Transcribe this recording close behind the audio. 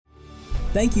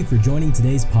Thank you for joining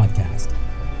today's podcast.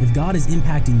 If God is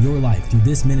impacting your life through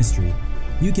this ministry,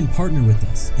 you can partner with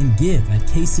us and give at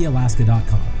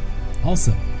kcalaska.com.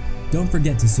 Also, don't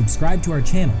forget to subscribe to our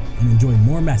channel and enjoy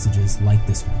more messages like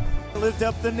this one. Lift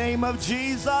up the name of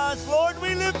Jesus. Lord,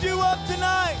 we lift you up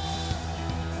tonight.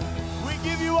 We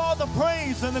give you all the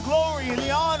praise and the glory and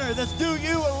the honor that's due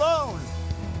you alone.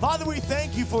 Father, we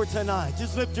thank you for tonight.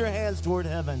 Just lift your hands toward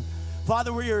heaven.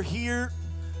 Father, we are here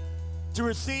to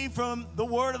receive from the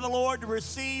word of the Lord, to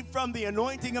receive from the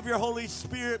anointing of your Holy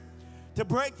Spirit, to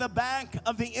break the back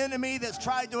of the enemy that's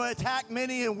tried to attack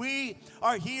many. And we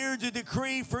are here to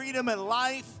decree freedom and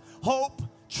life, hope,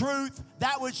 truth,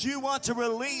 that which you want to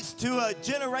release to a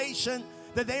generation,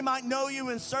 that they might know you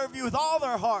and serve you with all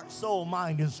their heart, soul,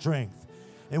 mind, and strength.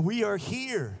 And we are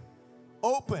here,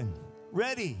 open,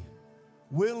 ready,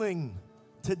 willing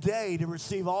today to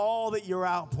receive all that you're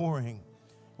outpouring.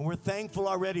 And we're thankful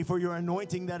already for your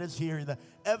anointing that is here, the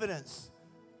evidence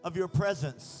of your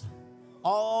presence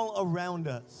all around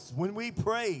us. When we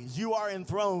praise, you are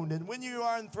enthroned. And when you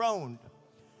are enthroned,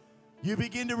 you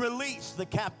begin to release the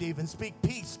captive and speak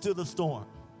peace to the storm.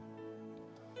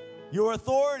 Your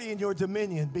authority and your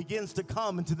dominion begins to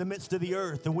come into the midst of the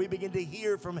earth, and we begin to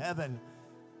hear from heaven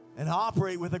and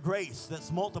operate with a grace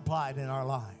that's multiplied in our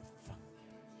life.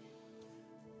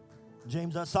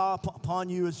 James, I saw upon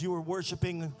you as you were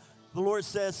worshiping. The Lord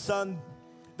says, son,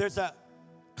 there's a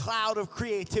cloud of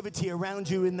creativity around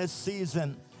you in this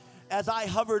season. As I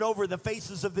hovered over the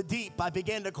faces of the deep, I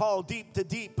began to call deep to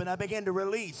deep, and I began to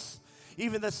release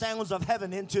even the sounds of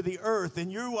heaven into the earth.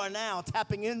 And you are now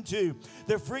tapping into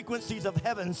the frequencies of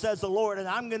heaven, says the Lord. And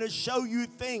I'm going to show you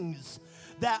things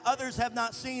that others have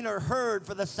not seen or heard,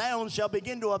 for the sound shall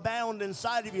begin to abound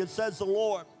inside of you, says the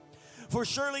Lord. For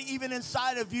surely even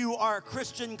inside of you are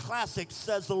Christian classics,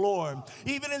 says the Lord.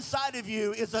 Even inside of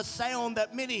you is a sound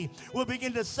that many will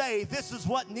begin to say, this is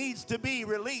what needs to be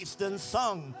released and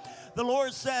sung. The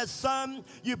Lord says, son,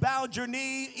 you bowed your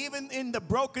knee even in the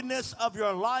brokenness of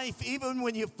your life, even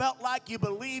when you felt like you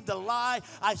believed a lie.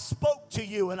 I spoke to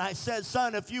you and I said,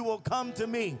 son, if you will come to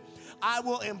me, I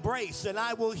will embrace and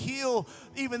I will heal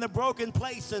even the broken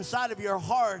place inside of your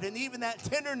heart. And even that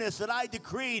tenderness that I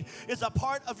decreed is a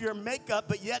part of your makeup,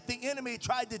 but yet the enemy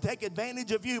tried to take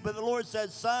advantage of you. But the Lord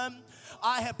says, son,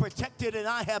 I have protected and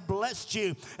I have blessed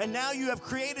you. And now you have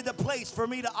created a place for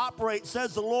me to operate,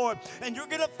 says the Lord. And you're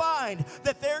going to find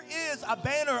that there is a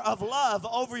banner of love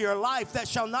over your life that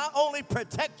shall not only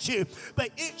protect you,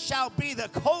 but it shall be the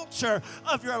culture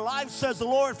of your life, says the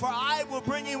Lord. For I will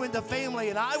bring you into family,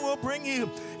 and I will bring you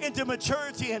into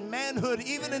maturity and manhood,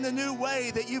 even in the new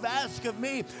way that you've asked of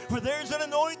me. For there's an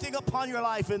anointing upon your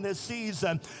life in this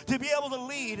season to be able to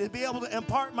lead and be able to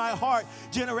impart my heart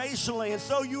generationally. And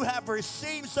so you have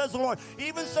received, says the Lord,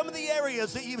 even some of the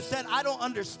areas that you've said, I don't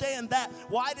understand that.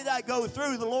 Why did I go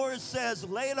through? The Lord says,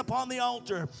 lay it upon the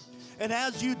altar. And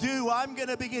as you do, I'm going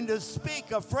to begin to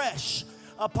speak afresh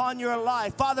upon your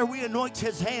life. Father, we anoint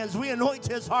his hands. We anoint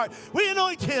his heart. We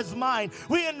anoint his mind.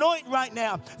 We anoint right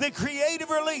now the creative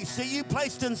release that you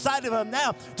placed inside of him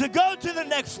now to go to the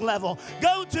next level.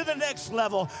 Go to the next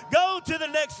level. Go to the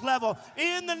next level.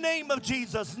 In the name of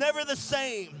Jesus, never the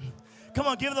same. Come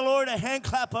on, give the Lord a hand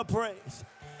clap of praise.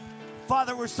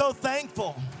 Father, we're so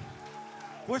thankful.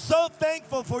 We're so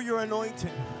thankful for your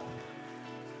anointing.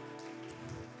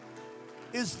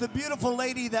 Is the beautiful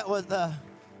lady that was the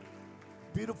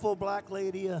beautiful black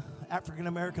lady,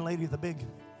 African-American lady with the big,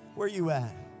 where you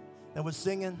at? That was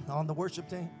singing on the worship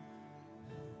team?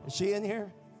 Is she in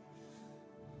here?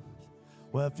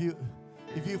 Well,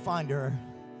 if you find her,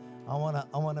 I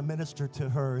want to minister to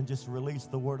her and just release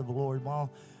the word of the Lord.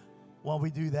 While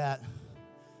we do that,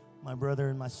 my brother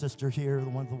and my sister here, the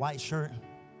one with the white shirt,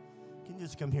 can you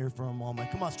just come here for a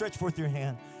moment? Come on, stretch forth your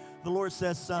hand. The Lord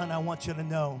says, son, I want you to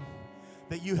know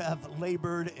that you have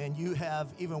labored and you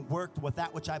have even worked with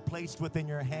that which I placed within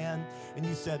your hand. And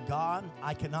you said, God,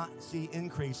 I cannot see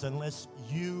increase unless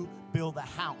you build a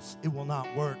house. It will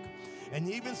not work. And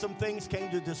even some things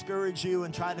came to discourage you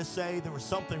and try to say there was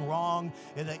something wrong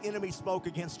and the enemy spoke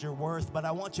against your worth. But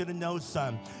I want you to know,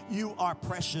 son, you are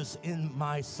precious in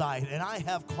my sight. And I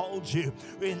have called you,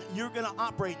 and you're going to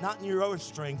operate not in your own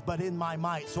strength, but in my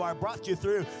might. So I brought you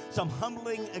through some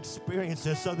humbling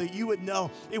experiences so that you would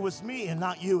know it was me and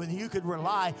not you, and you could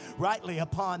rely rightly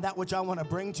upon that which I want to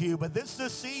bring to you. But this is the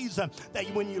season that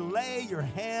when you lay your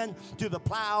hand to the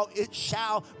plow, it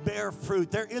shall bear fruit.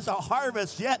 There is a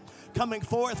harvest yet coming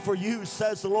forth for you,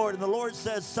 says the Lord. And the Lord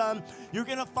says, son, you're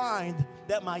going to find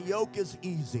that my yoke is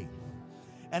easy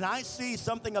And I see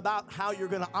something about how you're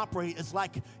going to operate. It's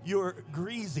like you're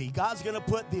greasy. God's going to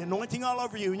put the anointing all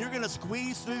over you, and you're going to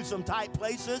squeeze through some tight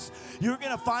places. You're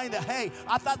going to find that, hey,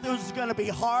 I thought this was going to be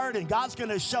hard, and God's going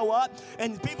to show up,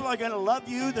 and people are going to love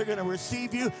you. They're going to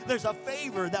receive you. There's a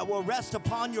favor that will rest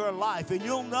upon your life, and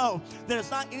you'll know that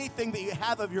it's not anything that you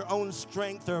have of your own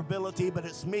strength or ability, but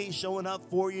it's me showing up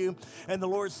for you. And the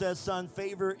Lord says, son,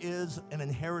 favor is an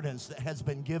inheritance that has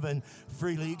been given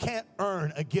freely. You can't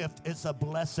earn a gift. It's a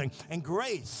blessing. And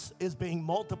grace is being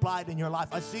multiplied in your life.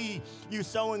 I see you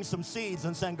sowing some seeds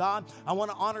and saying, God, I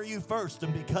want to honor you first.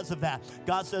 And because of that,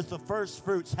 God says the first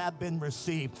fruits have been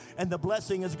received. And the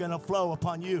blessing is going to flow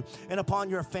upon you and upon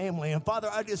your family. And Father,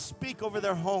 I just speak over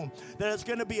their home that it's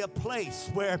going to be a place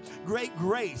where great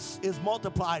grace is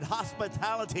multiplied.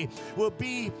 Hospitality will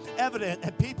be evident,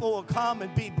 and people will come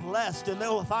and be blessed, and they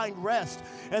will find rest.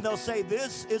 And they'll say,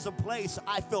 this is a place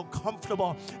I feel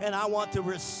comfortable, and I want to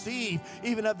receive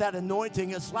even of that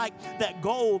anointing. It's like that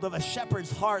gold of a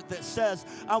shepherd's heart that says,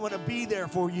 I want to be there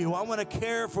for you. I want to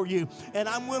care for you. And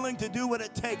I'm willing to do what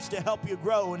it takes to help you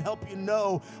grow and help you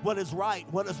know what is right,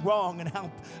 what is wrong, and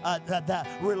how that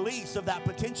release of that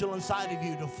potential inside of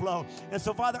you to flow. And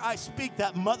so, Father, I speak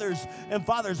that mother's and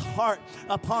father's heart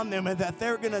upon them, and that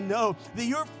they're going to know that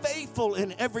you're faithful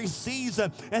in every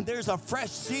season, and there's a fresh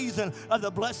season of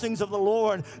the blessings of the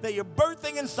Lord that you're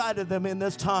birthing inside of them in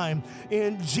this time.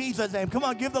 In Jesus' name. Come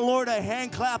on, give the Lord a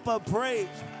hand clap of praise.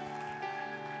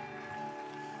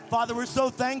 Father, we're so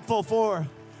thankful for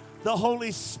the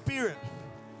Holy Spirit.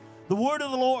 The word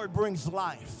of the Lord brings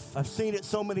life. I've seen it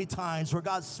so many times where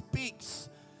God speaks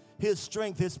his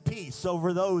strength, his peace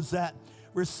over those that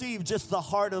receive just the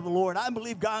heart of the Lord. I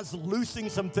believe God's loosing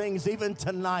some things even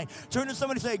tonight. Turn to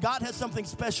somebody and say, God has something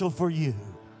special for you.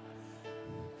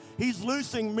 He's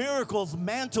loosing miracles,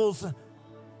 mantles,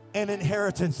 and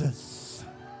inheritances.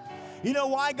 You know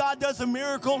why God does a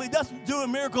miracle? He doesn't do a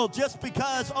miracle just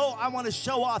because, oh, I want to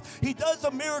show off. He does a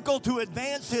miracle to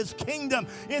advance his kingdom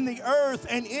in the earth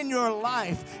and in your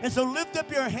life. And so lift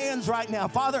up your hands right now.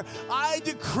 Father, I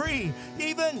decree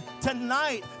even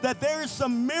tonight that there's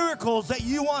some miracles that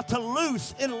you want to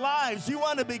loose in lives. You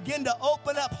want to begin to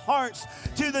open up hearts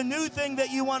to the new thing that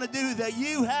you want to do, that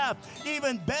you have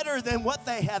even better than what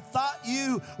they had thought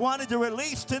you wanted to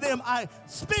release to them. I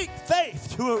speak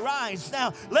faith to arise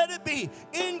now. Let it be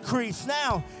increase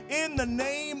now in the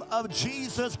name of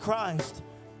Jesus Christ.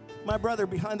 My brother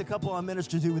behind the couple I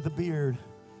minister to with the beard,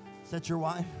 is that your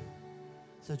wife?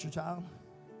 Is that your child?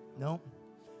 No?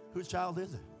 Whose child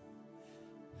is it?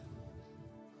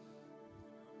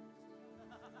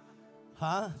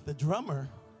 Huh? The drummer.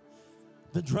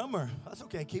 The drummer. That's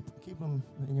okay. Keep him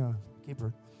in your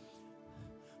keeper.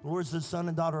 The Lord says, son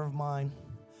and daughter of mine,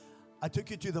 I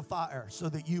took you to the fire so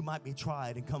that you might be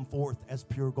tried and come forth as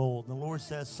pure gold. And the Lord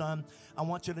says, son, I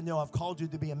want you to know I've called you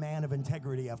to be a man of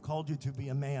integrity. I've called you to be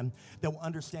a man that will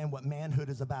understand what manhood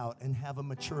is about and have a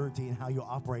maturity in how you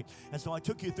operate. And so I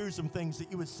took you through some things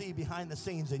that you would see behind the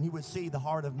scenes, and you would see the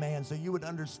heart of man, so you would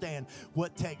understand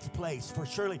what takes place. For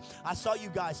surely I saw you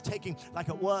guys taking, like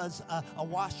it was a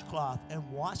washcloth, and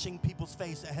washing people's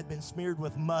face that had been smeared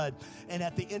with mud. And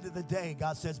at the end of the day,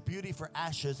 God says, beauty for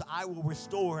ashes, I will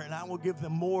restore, and I will give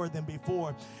them more than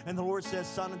before. And the Lord says,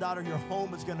 son and daughter, your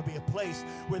home is going to be a place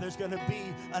where there's going to be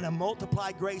a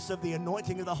multiplied grace of the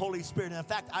anointing of the Holy Spirit. And in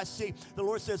fact, I see the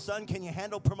Lord says, son, can you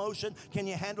handle promotion? Can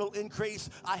you handle increase?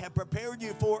 I have prepared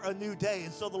you for a new day.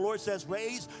 And so the Lord says,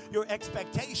 raise your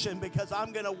expectation, because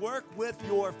I'm going to work with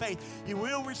your faith. You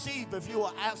will receive if you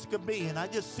will ask of me. And I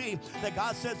just see that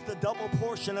God says the double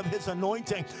portion of his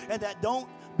anointing, and that don't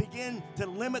begin to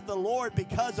limit the Lord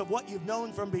because of what you've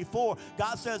known from before.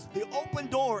 God says the open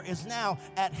door is now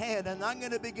at hand, and I'm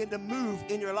going to begin to move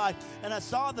in your life. And I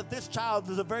saw that this child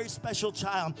is a very special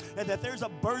child, and that there's a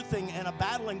birthing and a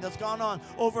battling that's gone on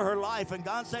over her life. And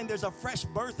God's saying there's a fresh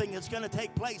birthing that's going to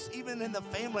take place even in the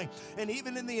family, and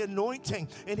even in the anointing,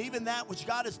 and even that which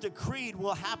God has decreed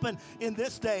will happen in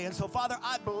this day. And so, Father,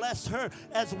 I bless her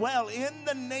as well in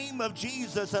the name of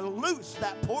Jesus, and loose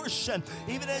that portion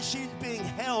even as she's being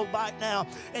held by now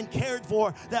and cared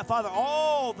for, that, Father,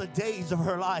 all the days of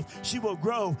her life she will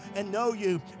grow and know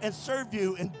you and serve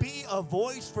you and be a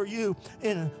voice for you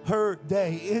in her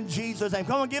day. In Jesus' name.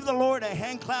 Come on, give the Lord a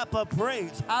hand clap of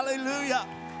praise. Hallelujah.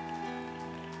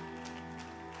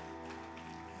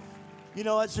 You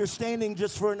know, as you're standing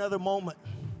just for another moment,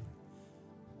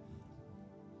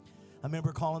 I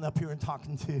remember calling up here and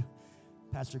talking to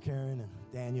Pastor Karen and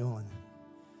Daniel, and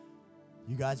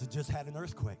you guys had just had an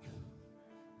earthquake.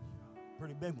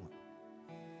 Pretty big one.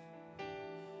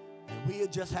 And we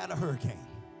had just had a hurricane.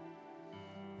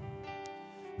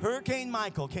 Hurricane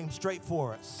Michael came straight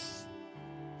for us.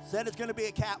 Said it's going to be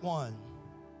a Cat 1.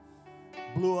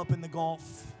 Blew up in the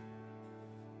Gulf.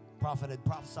 Prophet had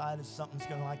prophesied if something's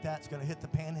going like that, it's going to hit the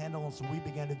panhandle, and so we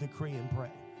began to decree and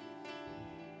pray.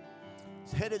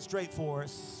 It's headed straight for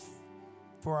us,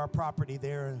 for our property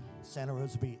there in Santa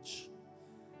Rosa Beach.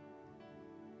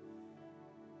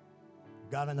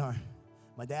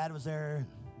 My dad was there,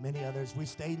 many others. We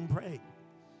stayed and prayed.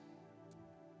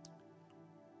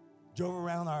 Drove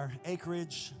around our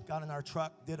acreage, got in our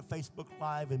truck, did a Facebook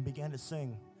Live, and began to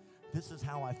sing, "This is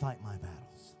how I fight my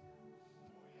battles."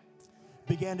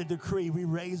 Began to decree, we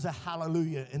raise a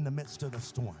hallelujah in the midst of the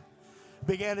storm.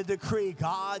 Began to decree,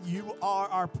 God, you are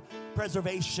our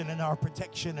preservation and our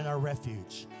protection and our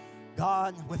refuge.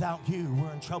 God, without you,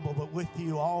 we're in trouble, but with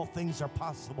you, all things are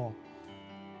possible.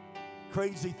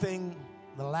 Crazy thing,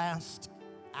 the last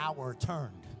hour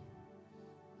turned.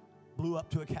 Blew up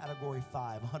to a Category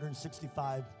 5,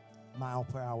 165 mile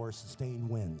per hour sustained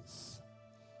winds.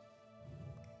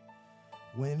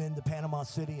 Went into Panama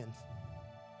City and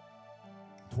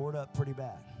tore it up pretty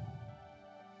bad.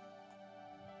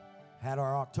 Had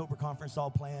our October conference all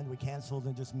planned. We canceled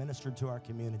and just ministered to our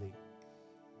community.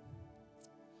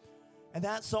 And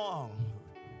that song,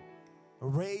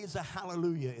 "Raise a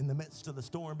Hallelujah in the Midst of the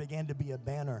Storm," began to be a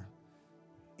banner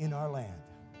in our land.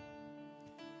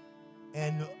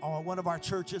 And one of our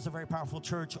churches, a very powerful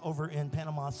church over in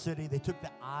Panama City, they took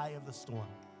the eye of the storm.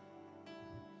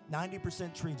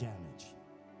 90% tree damage.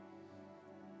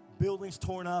 Buildings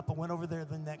torn up. I went over there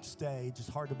the next day. Just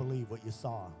hard to believe what you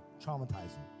saw.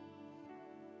 Traumatizing.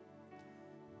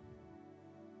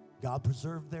 God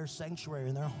preserved their sanctuary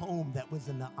and their home that was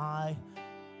in the eye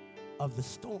of the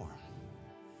storm.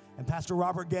 And Pastor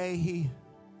Robert Gay, he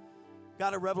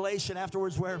got a revelation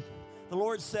afterwards where the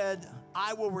Lord said,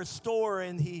 "I will restore,"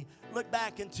 and he looked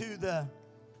back into the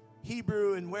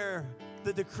Hebrew and where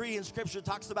the decree in Scripture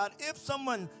talks about if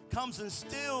someone comes and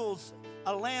steals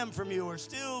a lamb from you or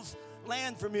steals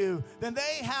land from you, then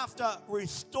they have to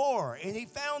restore. And he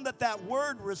found that that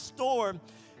word restore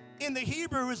in the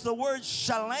Hebrew is the word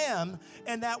shalom,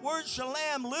 and that word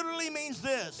shalom literally means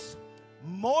this: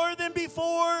 more than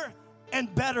before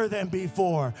and better than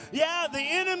before. Yeah, the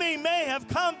enemy may have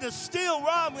come to steal,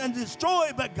 rob, and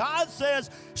destroy, but God says,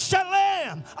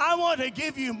 shalom, I want to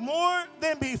give you more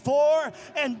than before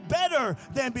and better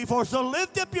than before. So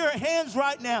lift up your hands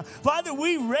right now. Father,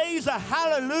 we raise a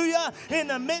hallelujah in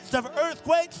the midst of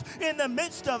earthquakes, in the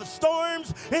midst of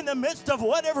storms, in the midst of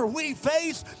whatever we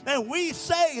face, and we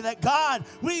say that, God,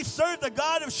 we serve the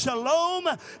God of shalom,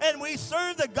 and we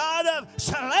serve the God of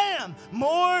shalom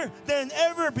more than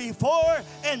ever before,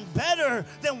 and better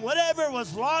than whatever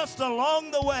was lost along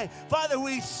the way. Father,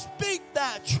 we speak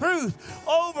that truth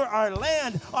over our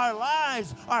land, our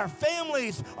lives, our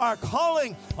families, our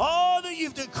calling. All that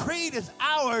you've decreed is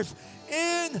ours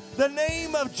in the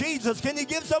name of Jesus. Can you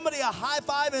give somebody a high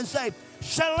five and say,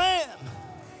 shalom?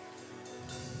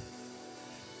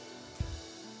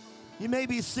 You may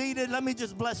be seated. Let me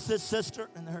just bless this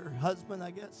sister and her husband, I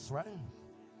guess, right?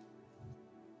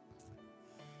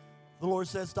 The Lord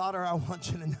says, daughter, I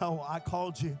want you to know I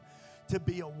called you to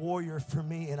be a warrior for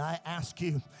me, and I ask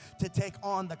you to take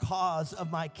on the cause of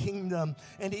my kingdom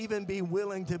and even be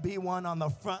willing to be one on the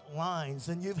front lines.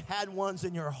 And you've had ones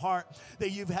in your heart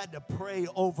that you've had to pray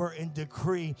over and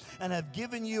decree, and I've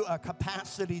given you a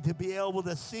capacity to be able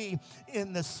to see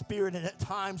in the spirit, and at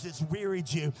times it's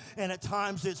wearied you, and at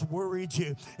times it's worried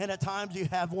you, and at times you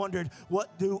have wondered,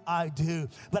 what do I do?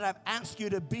 But I've asked you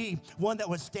to be one that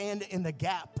would stand in the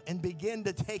gap and begin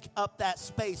to take up that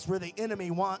space where the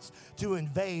enemy wants to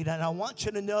invade. And I want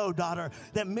you to know, daughter,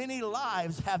 that many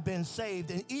lives have been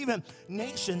saved and even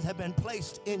nations have been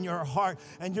placed in your heart.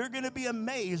 And you're going to be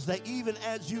amazed that even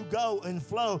as you go and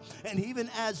flow and even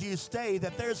as you stay,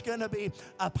 that there's going to be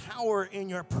a power in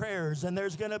your prayers, and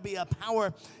there's going to be a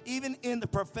power even in the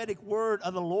prophetic word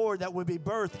of the Lord that would be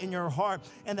birthed in your heart.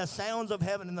 And the sounds of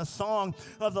heaven and the song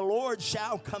of the Lord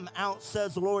shall come out,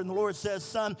 says the Lord. And the Lord says,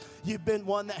 son, you've been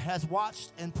one that has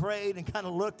watched and prayed and kind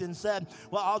of looked and said,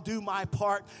 well, I'll do my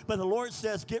part. But the Lord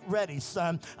says, get ready,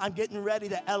 son. I'm getting ready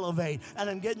to elevate, and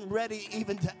I'm getting ready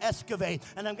even to excavate,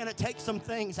 and I'm going to take some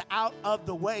things out of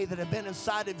the way that have been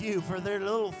inside of you, for their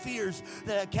little fears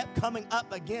that have kept coming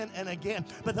up again and again.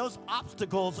 But those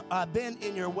obstacles have been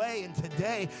in your way, and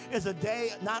today is a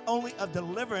day not only of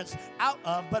deliverance out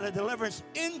of, but a deliverance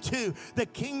into the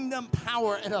kingdom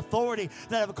power and authority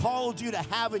that have called you to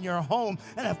have in your home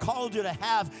and have called you to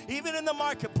have even in the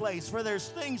marketplace, where there's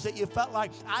things that you felt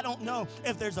like, I don't don't know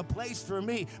if there's a place for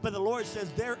me. But the Lord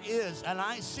says there is. And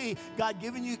I see God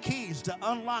giving you keys to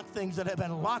unlock things that have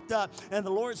been locked up. And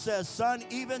the Lord says, son,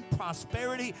 even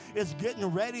prosperity is getting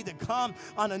ready to come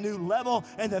on a new level.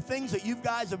 And the things that you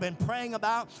guys have been praying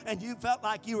about and you felt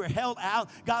like you were held out,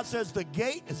 God says the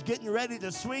gate is getting ready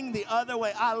to swing the other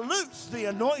way. I loose the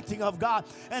anointing of God,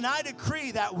 and I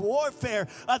decree that warfare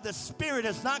of the Spirit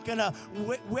is not going to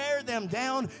wear them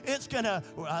down. It's going to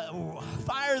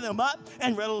fire them up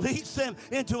and release them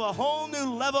into a whole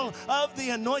new level of the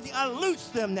anointing. I loose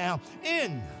them now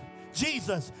in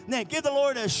Jesus' name. Give the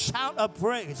Lord a shout of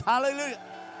praise. Hallelujah.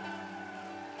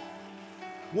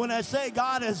 When I say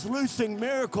God is loosing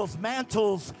miracles,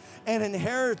 mantles, and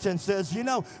inheritances, you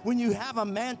know, when you have a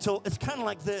mantle, it's kind of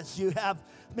like this. You have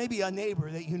maybe a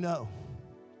neighbor that you know.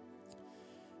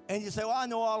 And you say, well, I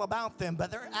know all about them,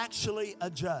 but they're actually a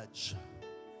judge.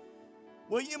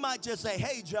 Well, you might just say,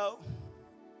 hey, Joe.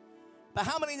 But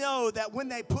how many know that when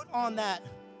they put on that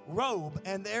robe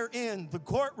and they're in the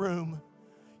courtroom,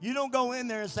 you don't go in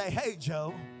there and say, hey,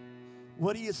 Joe,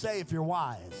 what do you say if you're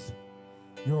wise?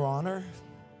 Your Honor.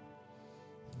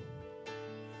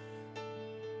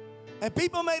 And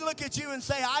people may look at you and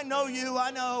say, I know you,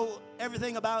 I know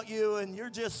everything about you, and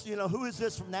you're just, you know, who is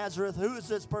this from Nazareth? Who is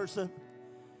this person?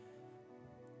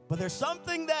 But there's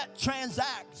something that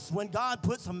transacts when God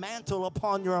puts a mantle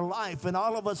upon your life, and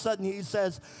all of a sudden he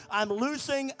says, I'm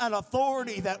loosing an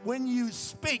authority that when you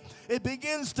speak, it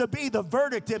begins to be the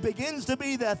verdict. It begins to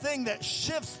be the thing that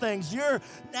shifts things. You're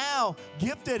now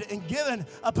gifted and given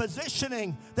a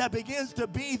positioning that begins to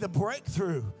be the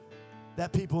breakthrough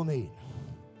that people need.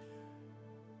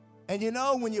 And you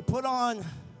know, when you put on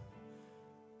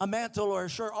a mantle or a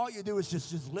shirt, all you do is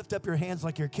just lift up your hands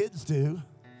like your kids do.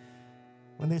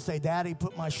 When they say, Daddy,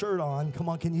 put my shirt on. Come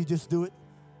on, can you just do it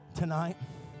tonight?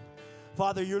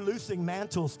 Father, you're loosing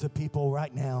mantles to people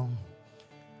right now.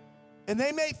 And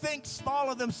they may think small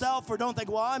of themselves or don't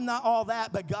think, well, I'm not all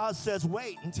that. But God says,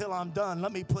 wait until I'm done.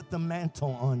 Let me put the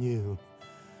mantle on you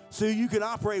so you can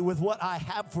operate with what I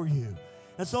have for you.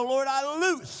 And so, Lord, I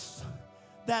loose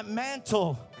that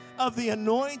mantle of the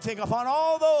anointing upon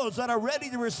all those that are ready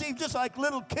to receive, just like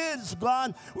little kids,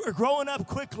 God, we're growing up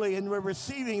quickly and we're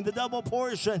receiving the double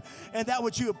portion and that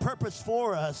which you have purposed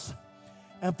for us.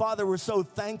 And Father, we're so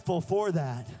thankful for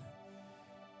that.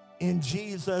 In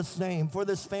Jesus' name, for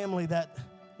this family that,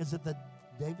 is it the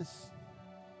Davis?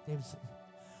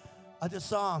 I just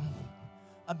saw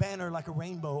a banner like a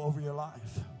rainbow over your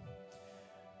life.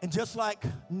 And just like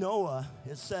Noah,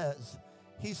 it says,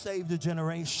 he saved a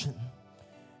generation.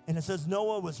 And it says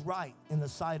Noah was right in the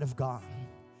sight of God.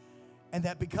 And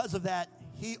that because of that,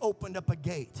 he opened up a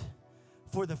gate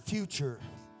for the future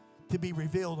to be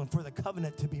revealed and for the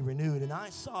covenant to be renewed. And I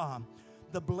saw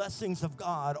the blessings of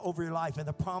God over your life and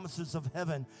the promises of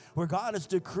heaven, where God is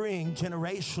decreeing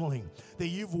generationally that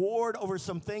you've warred over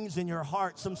some things in your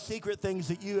heart, some secret things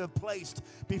that you have placed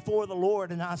before the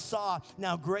Lord. And I saw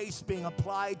now grace being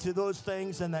applied to those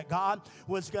things, and that God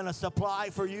was going to supply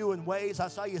for you in ways. I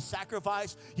saw you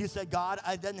sacrifice. You said, God,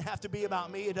 it doesn't have to be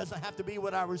about me. It doesn't have to be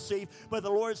what I receive. But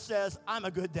the Lord says, I'm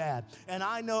a good dad, and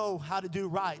I know how to do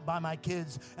right by my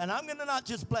kids. And I'm going to not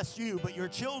just bless you, but your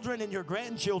children and your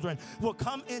grandchildren will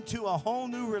come into a whole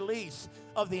new release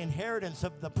of the inheritance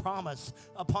of the promise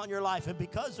upon your life. And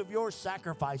because of your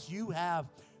sacrifice, you have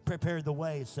prepared the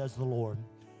way, says the Lord.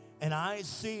 And I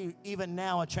see even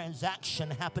now a transaction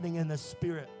happening in the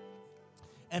Spirit.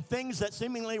 And things that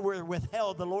seemingly were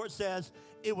withheld, the Lord says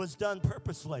it was done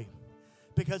purposely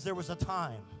because there was a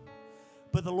time.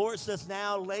 But the Lord says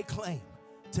now lay claim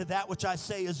to that which I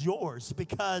say is yours,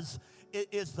 because it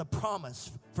is the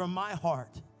promise from my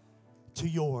heart to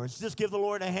yours. Just give the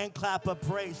Lord a hand clap of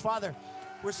praise. Father,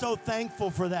 we're so thankful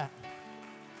for that.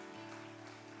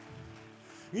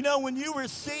 You know, when you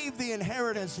receive the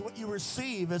inheritance, what you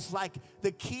receive is like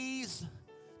the keys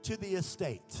to the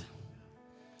estate.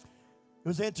 It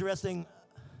was interesting,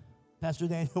 Pastor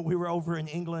Daniel, we were over in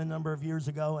England a number of years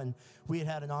ago, and we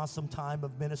had an awesome time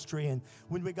of ministry. And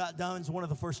when we got done, it was one of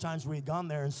the first times we had gone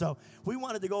there. And so we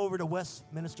wanted to go over to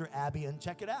Westminster Abbey and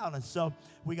check it out. And so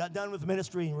we got done with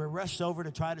ministry, and we rushed over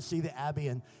to try to see the Abbey.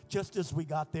 And just as we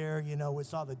got there, you know, we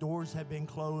saw the doors had been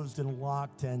closed and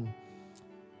locked, and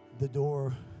the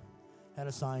door had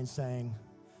a sign saying,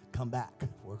 come back,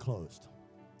 we're closed.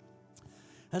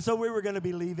 And so we were going to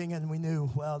be leaving, and we knew,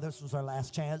 well, this was our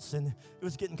last chance. And it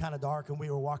was getting kind of dark, and we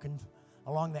were walking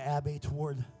along the Abbey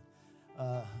toward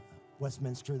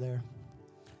Westminster there.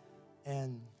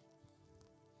 And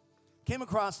came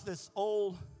across this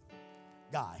old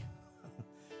guy,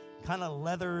 kind of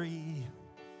leathery,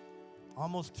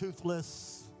 almost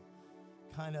toothless,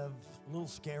 kind of a little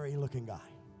scary looking guy.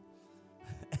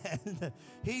 And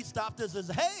he stopped us and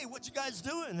said, hey, what you guys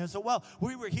doing? And I said, well,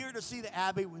 we were here to see the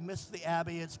Abbey. We missed the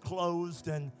Abbey. It's closed,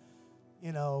 and,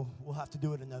 you know, we'll have to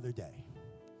do it another day.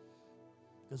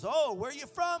 He goes, oh, where are you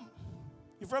from?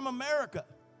 You're from America.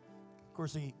 Of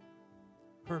course, he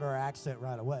heard our accent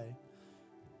right away.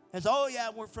 And said, oh, yeah,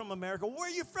 we're from America. Where are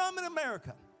you from in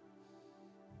America?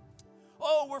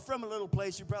 Oh, we're from a little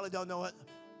place. You probably don't know it.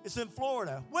 It's in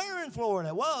Florida. Where in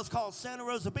Florida? Well, it's called Santa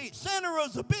Rosa Beach. Santa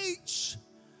Rosa Beach?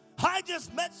 I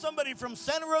just met somebody from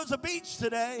Santa Rosa Beach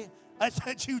today. I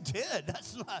said, you did?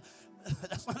 That's not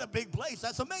a big place.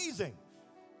 That's amazing.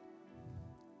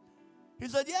 He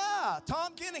said, yeah,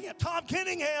 Tom Kenningham. Tom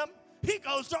Kenningham, he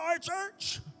goes to our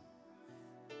church.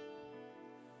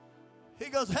 He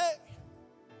goes, hey,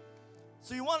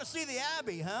 so you want to see the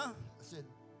Abbey, huh? I said,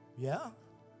 yeah.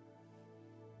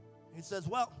 He says,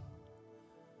 well,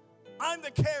 I'm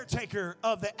the caretaker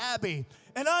of the Abbey,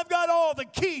 and I've got all the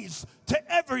keys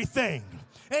to everything.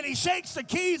 And he shakes the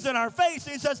keys in our face,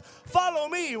 and he says, follow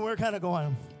me. And we're kind of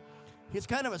going, he's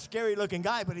kind of a scary-looking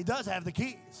guy, but he does have the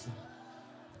keys.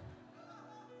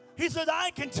 He said, I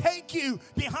can take you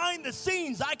behind the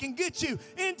scenes. I can get you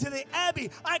into the Abbey.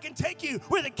 I can take you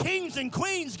where the kings and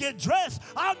queens get dressed.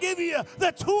 I'll give you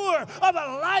the tour of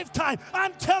a lifetime.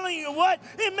 I'm telling you what,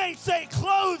 it may say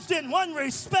closed in one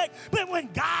respect, but when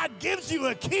God gives you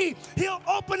a key, he'll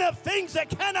open up things that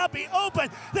cannot be opened.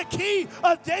 The key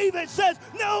of David says,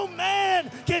 no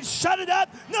man can shut it up.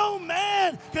 No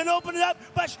man can open it up,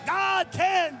 but God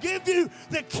can give you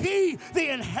the key,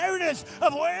 the inheritance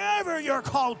of wherever you're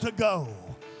called to go.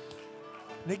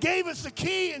 And he gave us the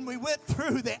key, and we went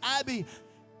through the Abbey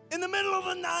in the middle of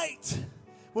the night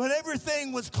when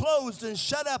everything was closed and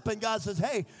shut up, and God says,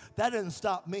 hey, that didn't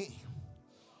stop me.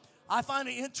 I find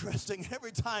it interesting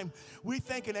every time we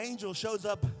think an angel shows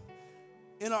up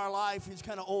in our life, he's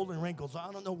kind of old and wrinkled, so I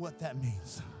don't know what that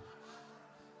means.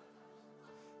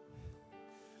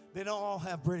 They don't all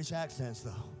have British accents,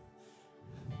 though.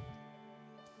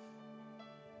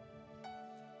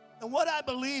 And what I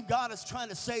believe God is trying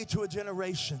to say to a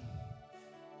generation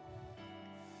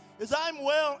is I'm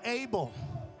well able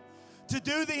to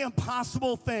do the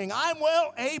impossible thing. I'm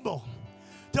well able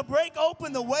to break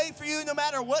open the way for you no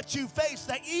matter what you face,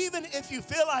 that even if you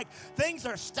feel like things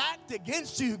are stacked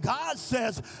against you, God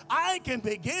says, I can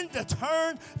begin to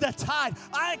turn the tide.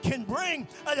 I can bring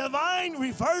a divine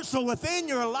reversal within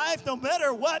your life no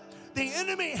matter what the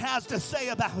enemy has to say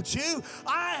about you.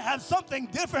 I have something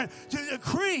different to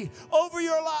decree over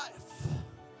your life.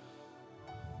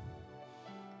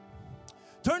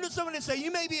 Turn to somebody and say,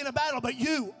 you may be in a battle, but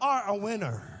you are a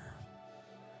winner.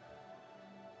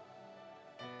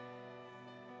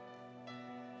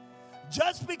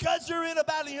 Just because you're in a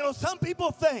battle, you know, some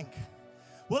people think,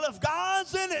 well, if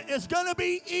God's in it, it's going to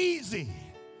be easy.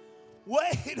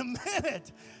 Wait a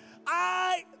minute.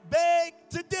 I beg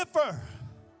to differ.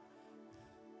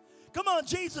 Come on,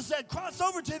 Jesus said, cross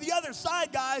over to the other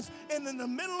side, guys. And in the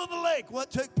middle of the lake,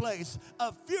 what took place?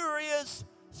 A furious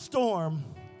storm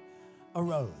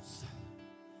arose.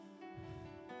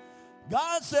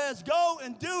 God says, go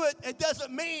and do it. It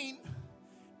doesn't mean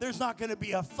there's not going to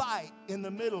be a fight in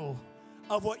the middle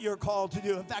of what you're called to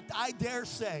do. In fact, I dare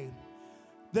say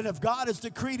that if God has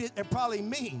decreed it, it probably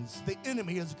means the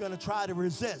enemy is going to try to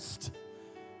resist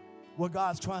what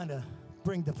God's trying to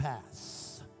bring to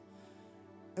pass.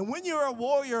 And when you're a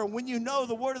warrior, when you know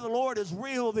the word of the Lord is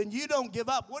real, then you don't give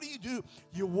up. What do?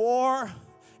 You war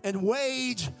and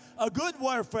wage a good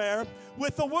warfare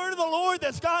with the word of the Lord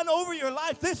that's gone over your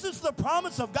life. This is the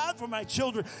promise of God for my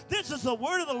children. This is the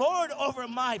word of the Lord over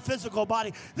my physical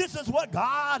body. This is what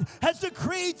God has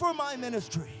decreed for my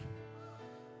ministry.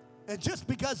 And just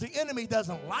because the enemy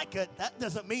doesn't like it, that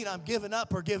doesn't mean I'm giving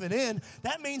up or giving in.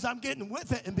 That means I'm getting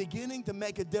with it and beginning to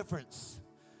make a difference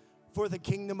for the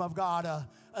kingdom of God.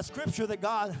 A scripture that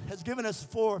God has given us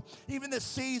for even this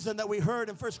season that we heard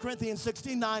in 1 Corinthians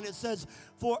 16:9, it says,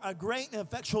 for a great and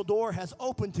effectual door has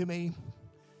opened to me,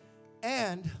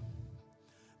 and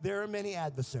there are many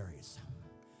adversaries.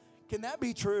 Can that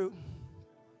be true?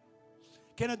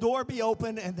 Can a door be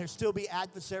open and there still be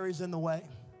adversaries in the way?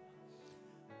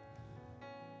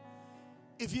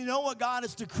 If you know what God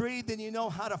has decreed, then you know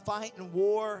how to fight in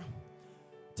war,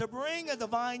 to bring a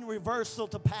divine reversal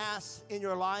to pass in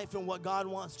your life and what God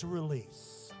wants to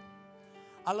release.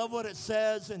 I love what it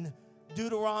says in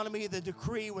Deuteronomy, the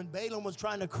decree, when Balaam was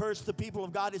trying to curse the people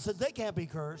of God. He says they can't be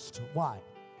cursed. Why?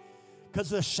 Because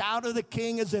the shout of the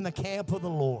king is in the camp of the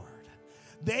Lord.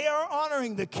 They are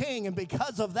honoring the king, and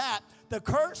because of that, the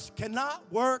curse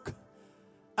cannot work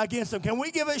against them. Can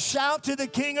we give a shout to the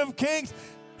King of Kings?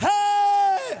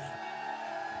 Hey!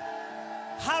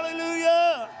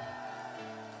 Hallelujah.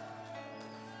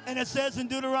 And it says in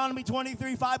Deuteronomy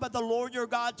 23:5, but the Lord your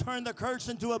God turned the curse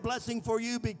into a blessing for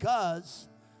you because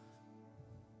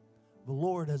the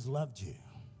Lord has loved you.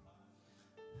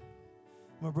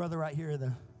 My brother right here,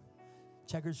 the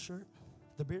checkered shirt,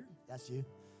 the beard, that's you.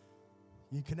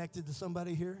 You connected to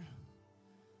somebody here?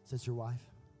 Is this your wife?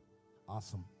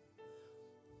 Awesome.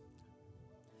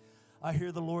 I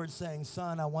hear the Lord saying,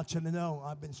 son, I want you to know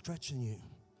I've been stretching you.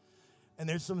 And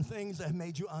there's some things that have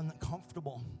made you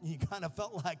uncomfortable. You kind of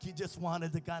felt like you just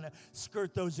wanted to kind of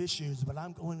skirt those issues, but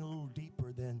I'm going a little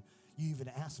deeper than you even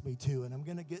asked me to, and I'm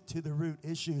going to get to the root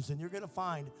issues, and you're going to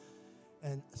find,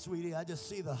 and sweetie, I just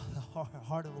see the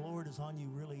heart of the Lord is on you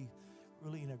really,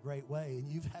 really in a great way, and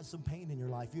you've had some pain in your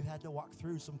life. You've had to walk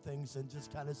through some things and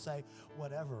just kind of say,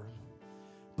 whatever.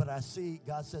 But I see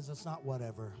God says it's not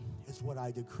whatever, it's what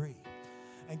I decree.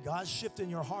 And God's shifting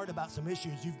your heart about some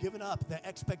issues. You've given up. The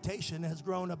expectation has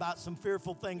grown about some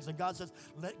fearful things. And God says,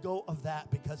 let go of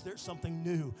that because there's something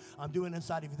new I'm doing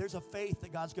inside of you. There's a faith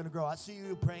that God's going to grow. I see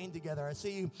you praying together. I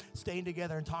see you staying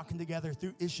together and talking together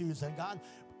through issues. And God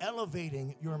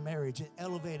elevating your marriage and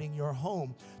elevating your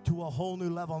home to a whole new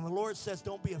level. And the Lord says,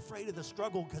 don't be afraid of the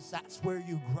struggle because that's where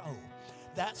you grow.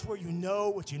 That's where you know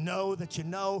what you know that you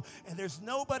know, and there's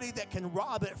nobody that can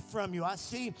rob it from you. I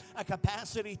see a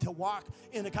capacity to walk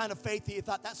in the kind of faith that you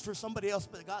thought that's for somebody else,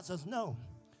 but God says, no.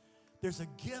 There's a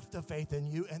gift of faith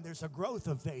in you, and there's a growth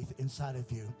of faith inside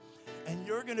of you. And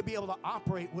you're going to be able to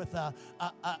operate with a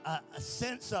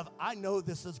sense of, I know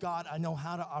this is God. I know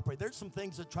how to operate. There's some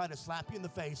things that try to slap you in the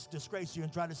face, disgrace you,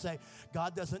 and try to say,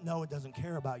 God doesn't know and doesn't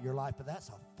care about your life, but that's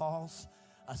a false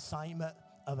assignment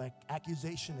of an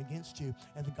accusation against you,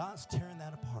 and God's tearing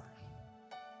that apart.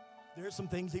 There's some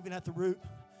things even at the root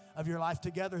of your life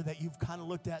together that you've kind of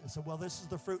looked at and said, well, this is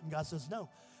the fruit, and God says, no,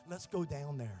 let's go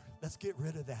down there. Let's get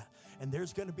rid of that, and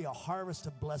there's going to be a harvest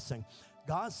of blessing.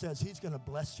 God says he's going to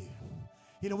bless you.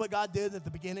 You know what God did at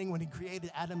the beginning when he created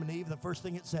Adam and Eve? The first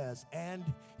thing it says, and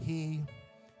he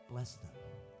blessed them.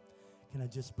 Can I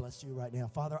just bless you right now?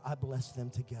 Father, I bless them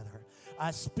together.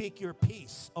 I speak your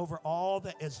peace over all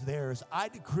that is theirs. I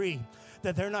decree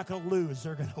that they're not going to lose,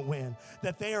 they're going to win.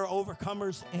 That they are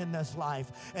overcomers in this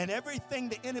life. And everything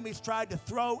the enemy's tried to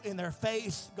throw in their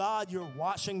face, God, you're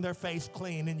washing their face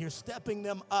clean and you're stepping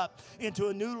them up into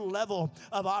a new level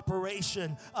of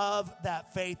operation of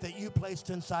that faith that you placed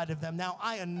inside of them. Now,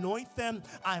 I anoint them,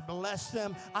 I bless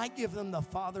them, I give them the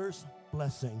Father's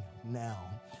blessing now.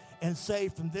 And say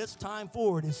from this time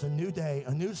forward, it's a new day,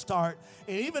 a new start,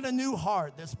 and even a new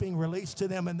heart that's being released to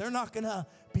them. And they're not going to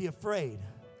be afraid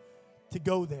to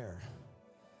go there.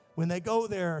 When they go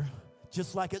there,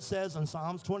 just like it says in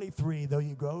Psalms 23, though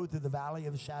you go through the valley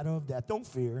of the shadow of death, don't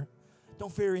fear.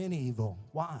 Don't fear any evil.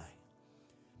 Why?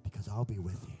 Because I'll be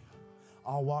with you.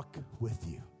 I'll walk with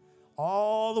you.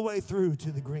 All the way through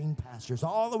to the green pastures.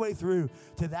 All the way through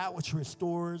to that which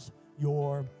restores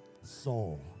your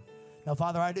soul. Now,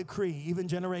 Father, I decree, even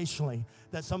generationally,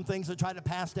 that some things that try to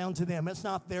pass down to them, it's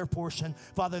not their portion.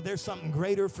 Father, there's something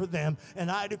greater for them. And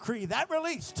I decree that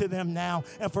release to them now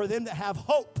and for them to have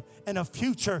hope and a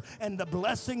future and the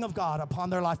blessing of God upon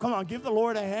their life. Come on, give the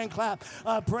Lord a hand clap.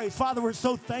 Praise. Father, we're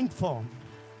so thankful.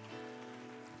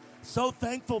 So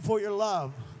thankful for your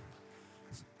love.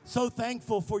 So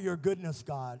thankful for your goodness,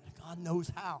 God. God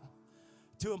knows how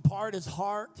to impart his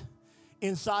heart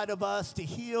inside of us to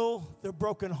heal the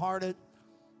brokenhearted.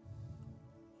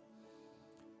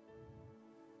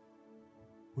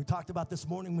 We talked about this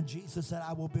morning when Jesus said,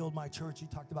 I will build my church. He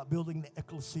talked about building the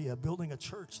ecclesia, building a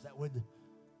church that would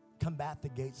combat the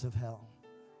gates of hell.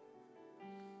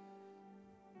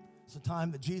 It's a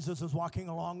time that Jesus was walking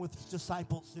along with his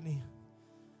disciples, and he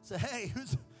said, hey,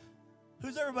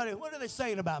 who's everybody? What are they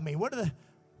saying about me? What do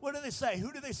they say?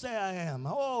 Who do they say I am?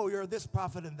 Oh, you're this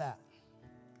prophet and that.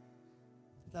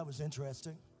 That was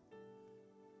interesting.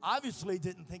 Obviously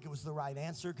didn't think it was the right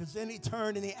answer, because then he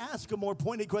turned and he asked a more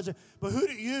pointed question. But who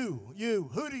do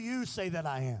you say that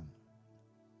I am?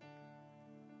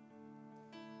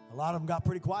 A lot of them got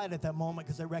pretty quiet at that moment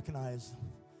because they recognized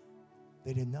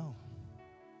they didn't know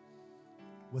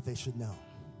what they should know.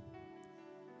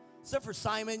 Except for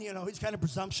Simon, he's kind of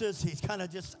presumptuous. He's kind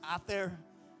of just out there.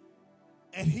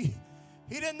 And he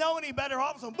didn't know any better.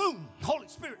 All of a sudden, boom, Holy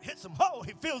Spirit hits him. Oh,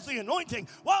 he feels the anointing.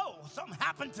 Whoa, something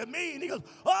happened to me. And he goes,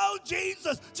 oh,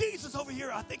 Jesus over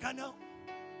here. I think I know.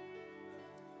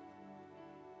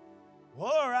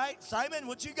 Well, all right, Simon,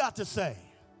 what you got to say?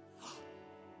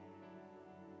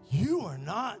 you are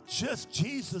not just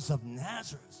Jesus of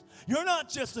Nazareth. You're not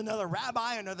just another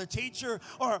rabbi, another teacher,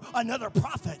 or another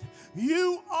prophet.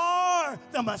 You are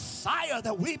the Messiah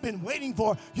that we've been waiting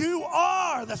for. You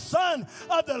are the Son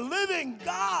of the living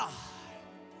God.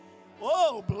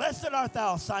 Oh, blessed art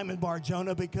thou, Simon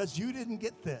Bar-Jonah, because you didn't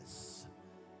get this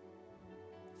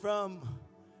from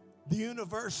the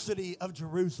University of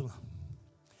Jerusalem.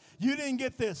 You didn't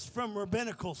get this from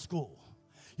rabbinical school.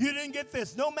 You didn't get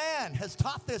this. No man has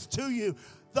taught this to you.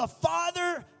 The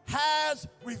Father has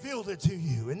revealed it to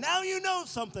you. And now you know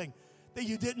something that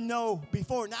you didn't know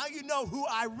before. Now you know who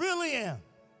I really am.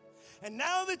 And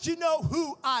now that you know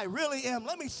who I really am,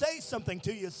 let me say something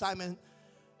to you, Simon.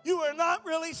 You are not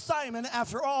really Simon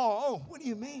after all. Oh, what do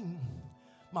you mean?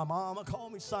 My mama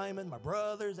called me Simon, my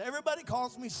brothers, everybody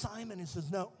calls me Simon. He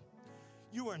says, no,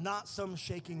 you are not some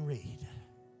shaking reed.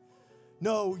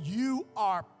 No, you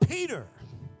are Peter,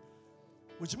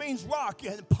 which means rock.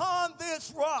 And upon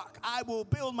this rock I will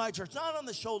build my church. Not on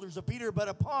the shoulders of Peter, but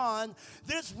upon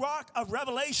this rock of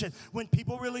revelation. When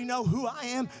people really know who I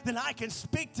am, then I can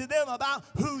speak to them about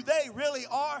who they really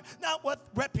are. Not what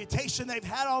reputation they've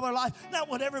had all their life. Not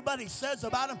what everybody says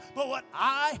about them, but what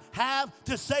I have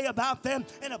to say about them.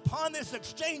 And upon this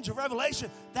exchange of revelation,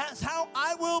 that's how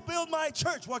I will build my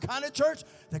church. What kind of church?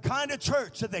 The kind of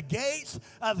church that the gates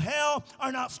of hell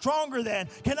are not stronger than,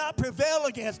 cannot prevail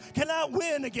against, cannot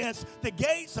win against. The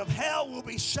gates of hell will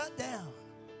be shut down.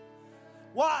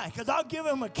 Why? Because I'll give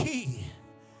them a key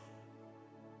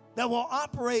that will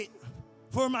operate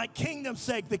for my kingdom's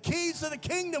sake. The keys of the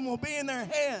kingdom will be in their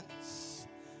hands,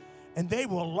 and they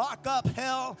will lock up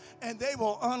hell and they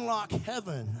will unlock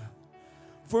heaven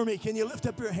for me. Can you lift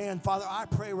up your hand? Father, I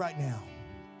pray right now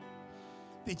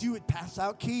that you would pass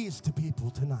out keys to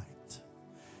people tonight.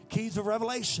 Keys of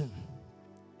revelation,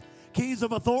 keys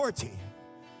of authority,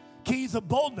 keys of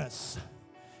boldness,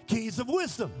 keys of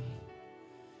wisdom,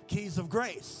 keys of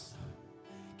grace,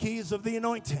 keys of the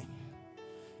anointing,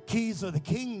 keys of the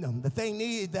kingdom that they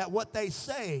need, that what they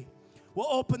say will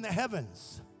open the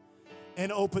heavens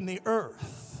and open the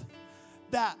earth.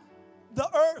 That the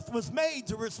earth was made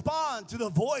to respond to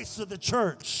the voice of the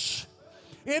church.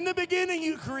 In the beginning,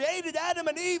 you created Adam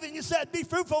and Eve, and you said, be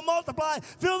fruitful, multiply,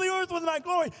 fill the earth with my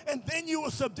glory, and then you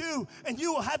will subdue, and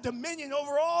you will have dominion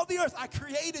over all the earth. I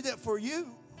created it for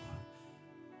you.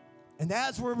 And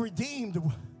as we're redeemed,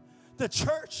 the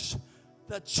church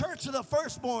of the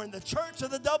firstborn, the church of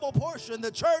the double portion,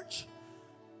 the church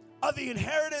of the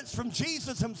inheritance from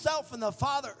Jesus himself and the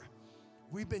Father,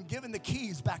 we've been given the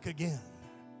keys back again.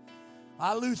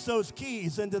 I loose those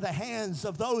keys into the hands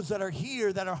of those that are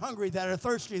here, that are hungry, that are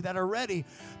thirsty, that are ready,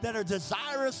 that are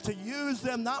desirous to use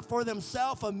them, not for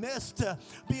themselves, amiss to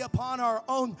be upon our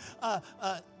own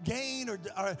gain or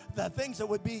the things that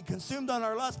would be consumed on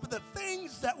our lust, but the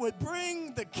things that would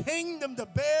bring the kingdom to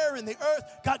bear in the earth.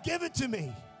 God, give it to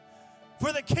me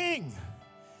for the King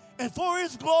and for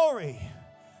his glory.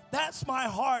 That's my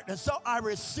heart, and so I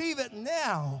receive it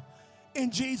now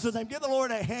in Jesus' name. Give the Lord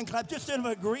a hand clap, just in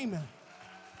agreement.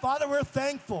 Father, we're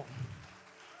thankful.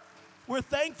 We're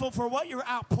thankful for what you're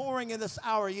outpouring in this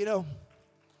hour. You know,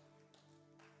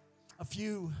 a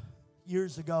few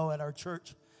years ago at our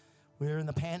church, we were in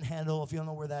the Panhandle, if you don't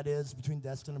know where that is, between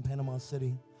Destin and Panama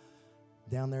City.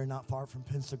 Down there, not far from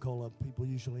Pensacola. People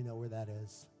usually know where that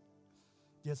is.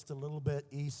 Just a little bit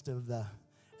east of the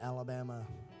Alabama,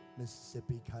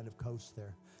 Mississippi kind of coast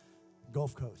there,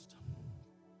 Gulf Coast.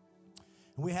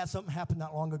 And we had something happen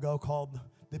not long ago called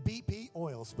the BP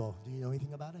oil spill. Do you know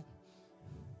anything about it?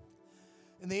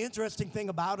 And the interesting thing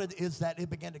about it is that it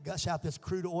began to gush out this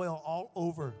crude oil all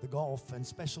over the Gulf, and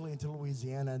especially into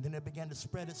Louisiana. And then it began to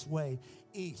spread its way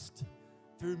east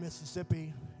through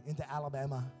Mississippi into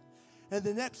Alabama. And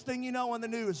the next thing you know on the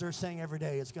news, they're saying every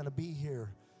day it's going to be here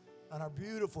on our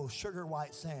beautiful sugar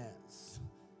white sands.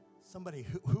 Somebody,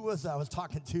 who was I was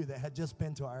talking to that had just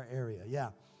been to our area?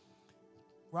 Yeah.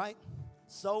 Right?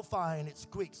 So fine it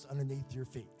squeaks underneath your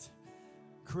feet.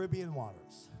 Caribbean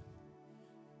waters.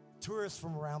 Tourists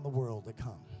from around the world that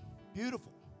come.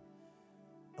 Beautiful.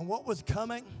 And what was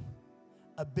coming?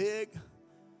 A big,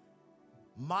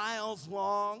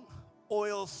 miles-long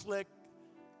oil slick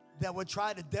that would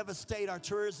try to devastate our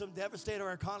tourism, devastate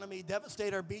our economy,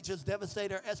 devastate our beaches,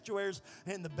 devastate our estuaries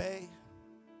in the bay,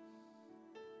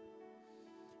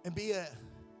 and be an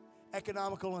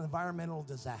economical and environmental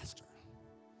disaster.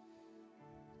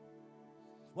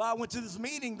 Well, I went to this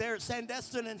meeting there at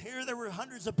Sandestin, and here there were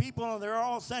hundreds of people, and they're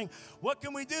all saying, what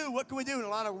can we do? What can we do? And a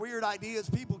lot of weird ideas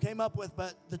people came up with,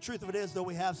 but the truth of it is, though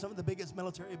we have some of the biggest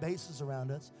military bases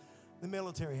around us, the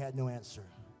military had no answer.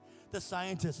 The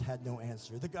scientists had no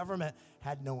answer. The government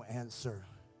had no answer.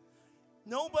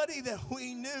 Nobody that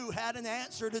we knew had an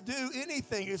answer to do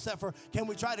anything except for, can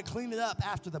we try to clean it up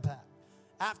after the fact,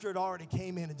 after it already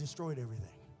came in and destroyed everything.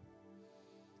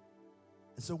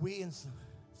 And so we,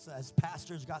 as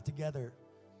pastors, got together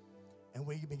and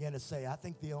we began to say, I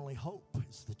think the only hope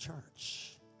is the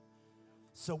church.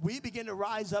 So we began to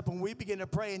rise up and we began to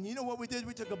pray. And you know what we did?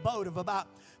 We took a boat of about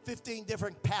 15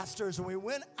 different pastors and we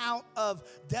went out of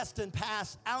Destin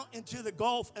Pass out into the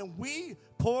Gulf and we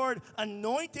poured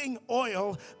anointing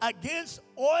oil against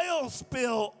oil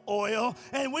spill oil.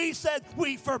 And we said,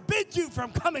 we forbid you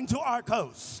from coming to our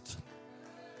coast.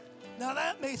 Now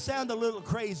that may sound a little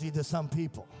crazy to some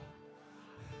people.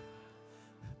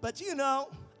 But you know,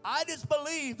 I just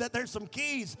believe that there's some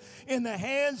keys in the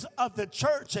hands of the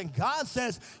church, and God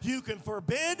says you can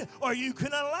forbid or you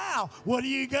can allow. What are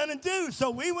you going to do?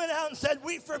 So we went out and said,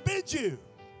 we forbid you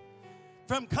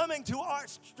from coming to our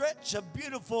stretch of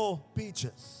beautiful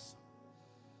beaches.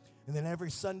 And then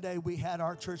every Sunday we had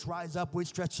our church rise up. We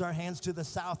stretched our hands to the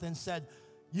south and said,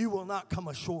 you will not come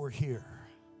ashore here.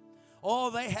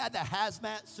 Oh, they had the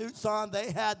hazmat suits on.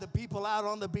 They had the people out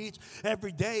on the beach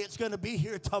every day. It's going to be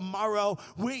here tomorrow,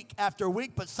 week after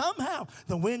week. But somehow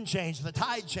the wind changed, the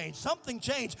tide changed, something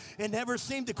changed. It never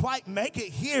seemed to quite make it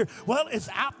here. Well, it's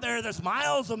out there. There's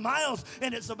miles and miles,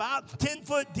 and it's about 10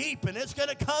 foot deep, and it's going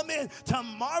to come in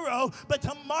tomorrow. But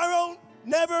tomorrow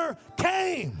never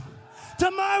came.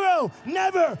 Tomorrow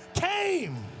never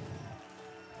came.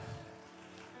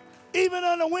 Even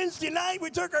on a Wednesday night, we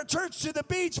took our church to the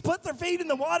beach, put their feet in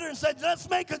the water, and said, let's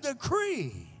make a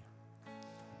decree.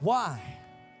 Why?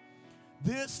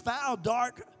 This foul,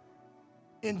 dark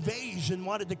invasion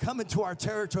wanted to come into our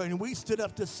territory, and we stood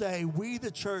up to say, we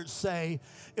the church say,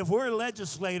 if we're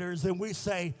legislators, then we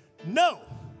say no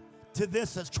to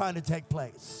this that's trying to take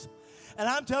place. And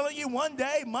I'm telling you, one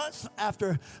day,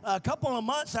 a couple of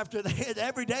months after they had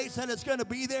every day said it's going to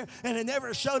be there, and it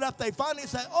never showed up, they finally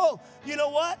said, oh, you know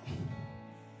what?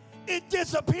 It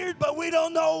disappeared, but we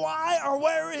don't know why or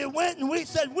where it went. And we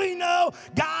said, we know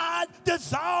God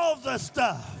dissolves the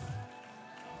stuff.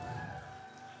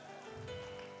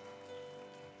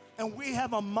 And we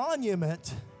have a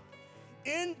monument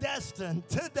in Destin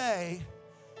today,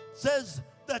 says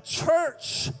the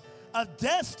church of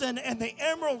Destin and the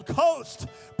Emerald Coast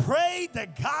prayed to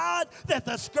God that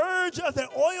the scourge of the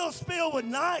oil spill would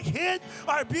not hit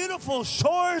our beautiful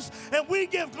shores, and we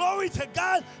give glory to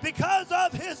God because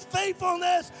of his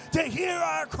faithfulness to hear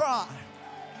our cry.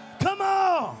 Come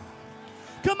on.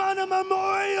 Come on, a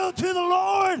memorial to the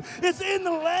Lord is in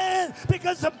the land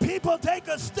because some people take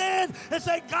a stand and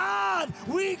say, God,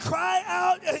 we cry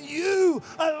out and you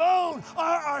alone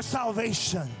are our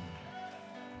salvation.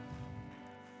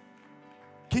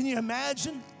 Can you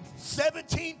imagine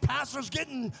 17 pastors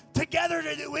getting together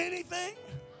to do anything?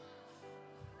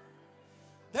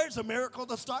 There's a miracle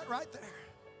to start right there.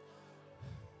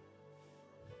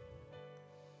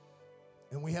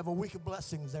 And we have a week of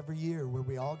blessings every year where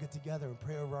we all get together and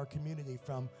pray over our community,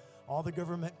 from all the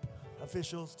government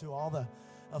officials to all the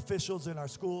officials in our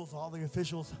schools, all the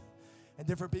officials and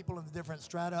different people in the different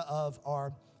strata of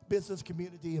our business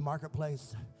community and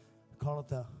marketplace. We call it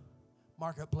the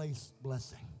marketplace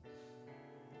blessing.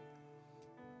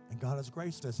 And God has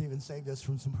graced us, even saved us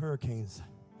from some hurricanes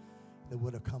that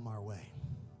would have come our way.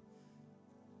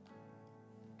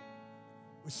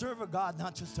 We serve a God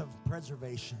not just of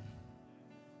preservation,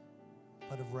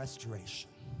 but of restoration.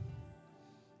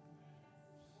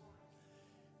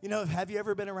 You know, have you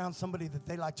ever been around somebody that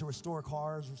they like to restore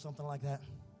cars or something like that?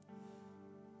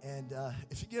 And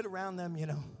if you get around them, you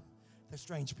know, they're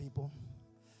strange people.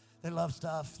 They love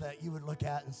stuff that you would look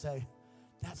at and say,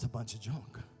 that's a bunch of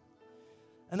junk.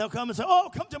 And they'll come and say,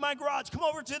 oh, come to my garage. Come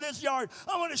over to this yard.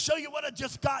 I want to show you what I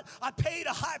just got. I paid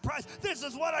a high price. This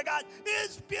is what I got.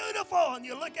 It's beautiful. And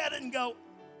you look at it and go,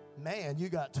 man, you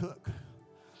got took.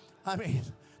 I mean,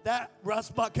 that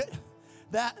rust bucket,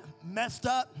 that messed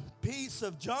up piece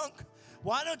of junk,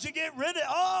 why don't you get rid of it?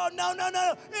 Oh, no,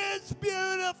 it's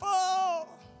beautiful.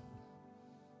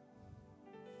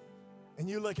 And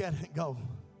you look at it and go,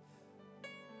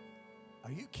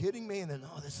 are you kidding me? And then,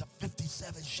 oh, this is a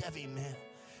 57 Chevy, man.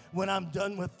 When I'm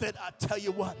done with it, I tell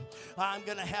you what, I'm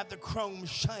going to have the chrome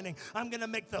shining. I'm going to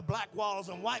make the black walls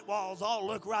and white walls all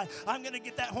look right. I'm going to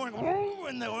get that horn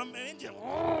and the engine.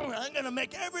 I'm going to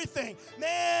make everything.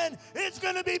 Man, it's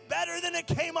going to be better than it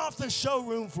came off the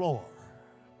showroom floor.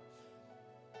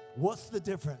 What's the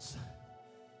difference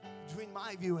between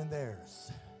my view and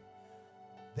theirs?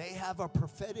 They have a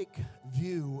prophetic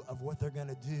view of what they're going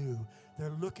to do.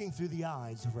 They're looking through the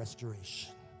eyes of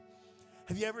restoration.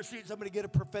 Have you ever seen somebody get a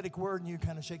prophetic word and you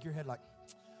kind of shake your head like,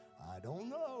 I don't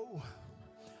know.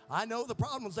 I know the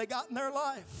problems they got in their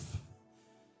life.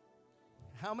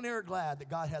 How many are glad that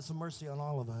God has some mercy on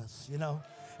all of us, you know?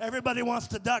 Everybody wants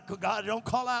to duck. God, don't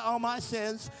call out all my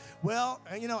sins. Well,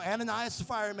 you know, Ananias the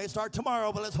fire may start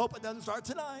tomorrow, but let's hope it doesn't start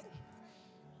tonight.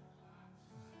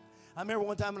 I remember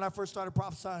one time when I first started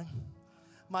prophesying,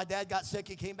 my dad got sick.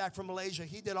 He came back from Malaysia.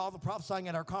 He did all the prophesying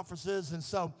at our conferences, and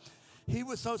so he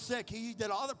was so sick. He did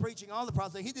all the preaching, all the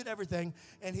prophesying. He did everything,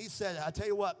 and he said, I tell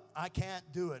you what, I can't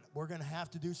do it. We're going to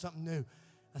have to do something new.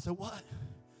 I said, what?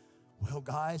 Well,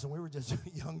 guys, and we were just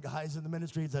young guys in the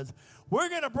ministry. He says, we're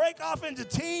going to break off into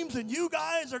teams, and you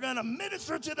guys are going to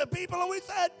minister to the people. And we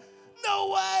said,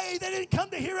 no way. They didn't come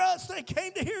to hear us. They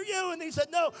came to hear you. And he said,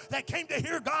 no, they came to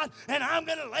hear God, and I'm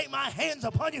going to lay my hands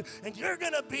upon you, and you're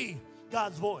going to be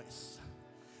God's voice.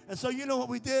 And so you know what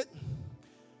we did?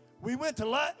 We went to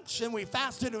lunch, and we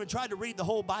fasted, and we tried to read the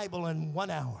whole Bible in 1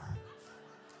 hour.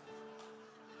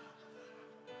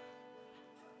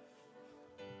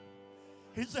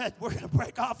 He said, we're going to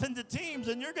break off into teams,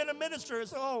 and you're going to minister. I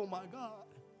said, oh, my God.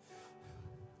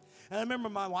 And I remember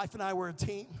my wife and I were a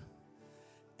team,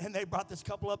 and they brought this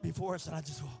couple up before us, and I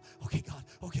just, okay, God,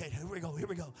 okay, here we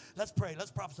go. Let's pray, let's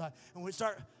prophesy. And we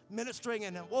start ministering,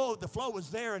 and whoa, the flow was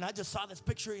there, and I just saw this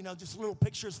picture, you know, just little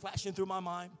pictures flashing through my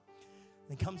mind.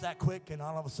 And it comes that quick, and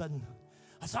all of a sudden,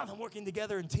 I saw them working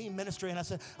together in team ministry, and I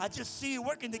said, I just see you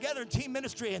working together in team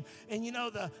ministry. And you know,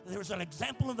 there was an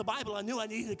example in the Bible I knew I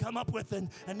needed to come up with, and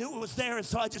I knew it was there. And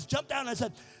so I just jumped down and I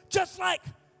said, just like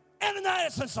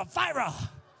Ananias and Sapphira.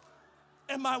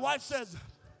 And my wife says,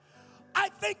 I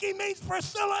think he means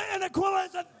Priscilla and Aquila. I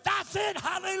said, that's it,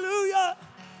 hallelujah.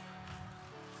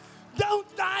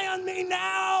 Don't die on me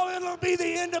now. It'll be the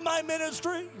end of my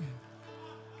ministry.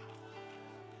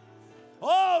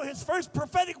 Oh, his first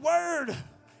prophetic word,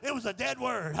 it was a dead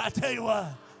word. I tell you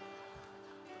what.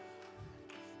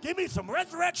 Give me some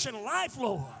resurrection life,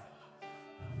 Lord.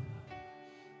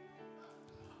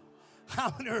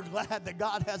 How many are glad that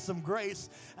God has some grace?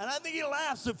 And I think he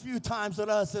laughs a few times at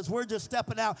us as we're just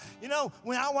stepping out. You know,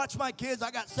 when I watch my kids,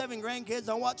 I got 7 grandkids.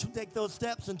 I watch them take those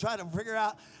steps and try to figure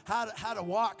out how to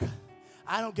walk.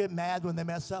 I don't get mad when they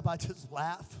mess up. I just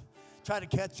laugh, try to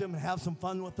catch them and have some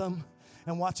fun with them,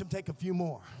 and watch them take a few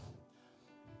more.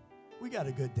 We got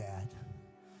a good dad.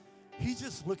 He's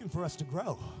just looking for us to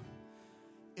grow.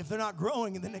 If they're not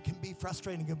growing, and then it can be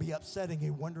frustrating and be upsetting,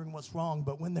 you're wondering what's wrong.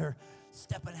 But when they're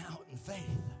stepping out in faith,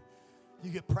 you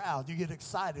get proud, you get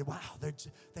excited. Wow,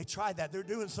 they tried that. They're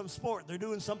doing some sport. They're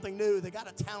doing something new. They got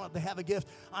a talent. They have a gift.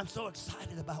 I'm so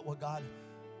excited about what God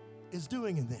is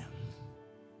doing in them.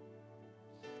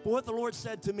 But what the Lord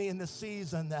said to me in this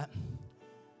season, that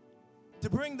to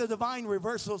bring the divine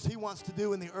reversals he wants to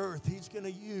do in the earth, he's going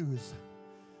to use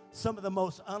some of the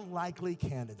most unlikely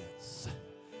candidates.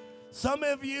 Some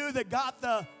of you that got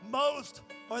the most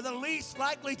or the least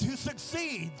likely to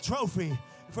succeed trophy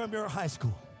from your high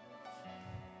school.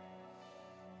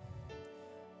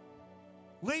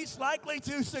 Least likely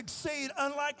to succeed,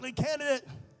 unlikely candidate.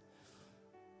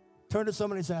 Turn to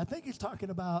somebody and say, I think he's talking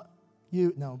about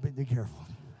you. No, be careful.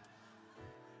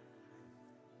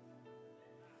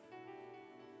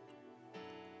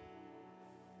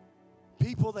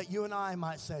 People that you and I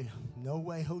might say, no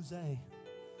way, Jose.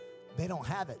 They don't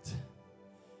have it.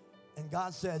 And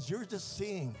God says, you're just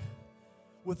seeing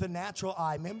with the natural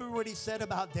eye. Remember what he said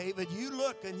about David? You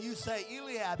look and you say,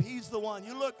 Eliab, he's the one.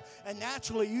 You look and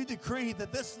naturally you decree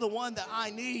that this is the one that I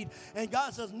need. And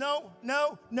God says, no.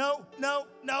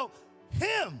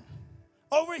 Him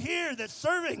over here that's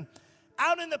serving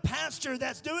out in the pasture,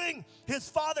 that's doing his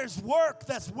Father's work,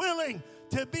 that's willing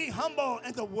to be humble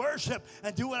and to worship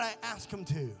and do what I ask him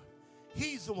to.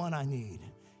 He's the one I need.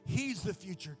 He's the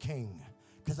future king.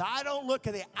 Because I don't look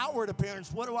at the outward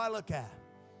appearance. What do I look at?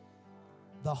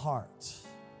 The heart.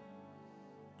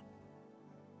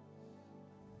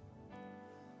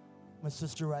 My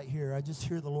sister right here, I just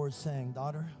hear the Lord saying,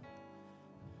 daughter,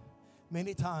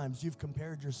 many times you've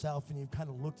compared yourself and you've kind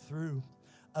of looked through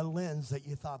a lens that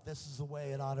you thought this is the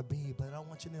way it ought to be. But I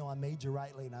want you to know I made you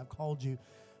rightly and I've called you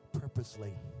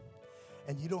purposely.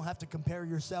 And you don't have to compare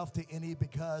yourself to any,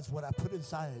 because what I put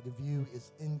inside of you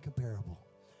is incomparable.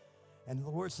 And the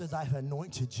Lord says, I've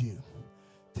anointed you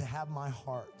to have my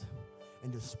heart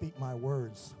and to speak my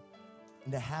words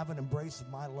and to have an embrace of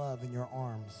my love in your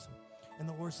arms. And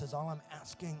the Lord says, all I'm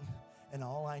asking and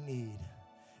all I need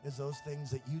is those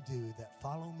things that you do that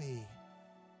follow me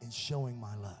in showing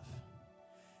my love.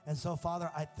 And so,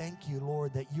 Father, I thank you,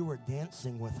 Lord, that you are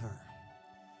dancing with her.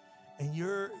 And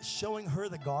you're showing her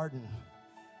the garden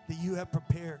that you have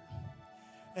prepared.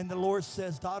 And the Lord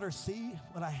says, daughter, see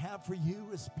what I have for you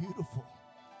is beautiful.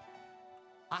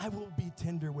 I will be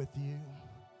tender with you.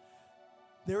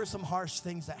 There were some harsh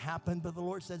things that happened, but the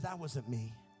Lord says, that wasn't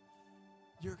me.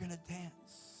 You're going to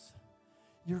dance.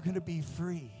 You're going to be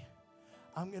free.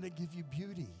 I'm going to give you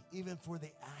beauty, even for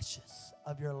the ashes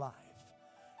of your life.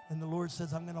 And the Lord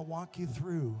says, I'm going to walk you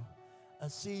through a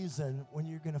season when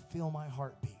you're going to feel my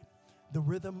heartbeat. The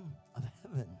rhythm of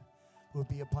heaven will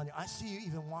be upon you. I see you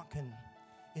even walking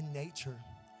in nature,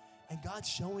 and God's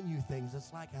showing you things.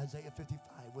 It's like Isaiah 55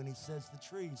 when he says the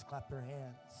trees clap their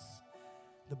hands,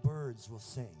 the birds will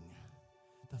sing,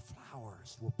 the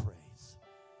flowers will praise.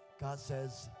 God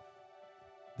says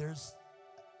there's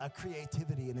a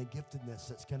creativity and a giftedness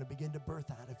that's going to begin to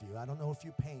birth out of you. I don't know if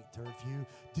you paint or if you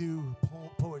do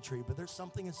poetry, but there's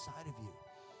something inside of you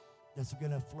that's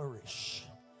going to flourish,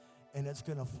 and it's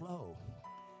going to flow,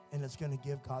 and it's going to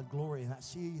give God glory. And I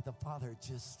see the Father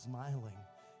just smiling.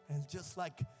 And just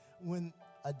like when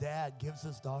a dad gives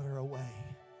his daughter away,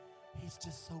 he's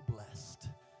just so blessed.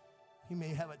 He may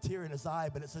have a tear in his eye,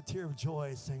 but it's a tear of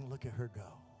joy saying, look at her go.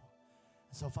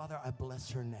 And so, Father, I bless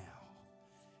her now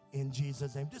in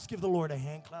Jesus' name. Just give the Lord a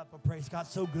hand clap of praise. God's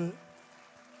so good.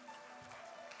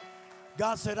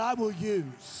 God said, I will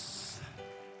use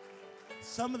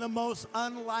some of the most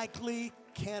unlikely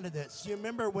candidates. You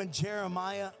remember when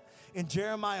in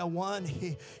Jeremiah 1,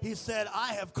 he said,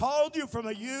 I have called you from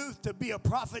a youth to be a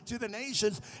prophet to the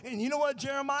nations. And you know what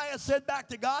Jeremiah said back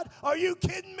to God? Are you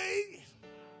kidding me?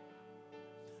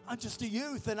 I'm just a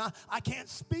youth, and I can't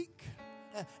speak,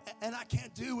 and I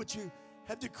can't do what you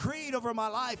have decreed over my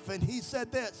life. And he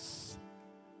said this,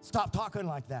 stop talking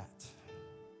like that.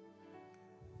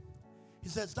 He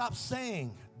said, stop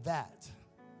saying that.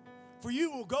 For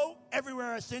you will go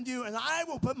everywhere I send you, and I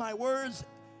will put my words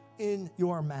in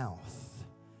your mouth,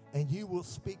 and you will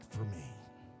speak for me.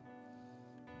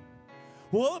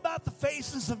 Well, about the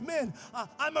faces of men,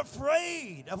 I'm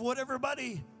afraid of what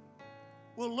everybody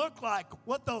will look like,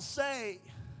 what they'll say,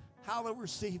 how they'll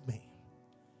receive me.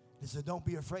 He said, don't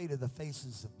be afraid of the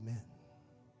faces of men.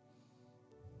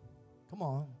 Come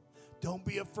on. Don't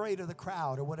be afraid of the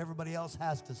crowd or what everybody else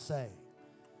has to say.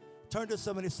 Turn to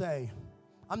somebody and say,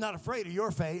 I'm not afraid of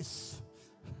your face.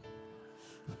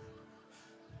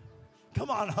 Come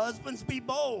on, husbands, be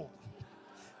bold.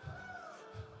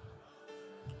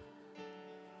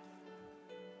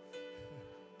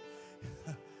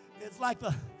 It's like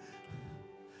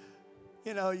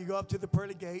you go up to the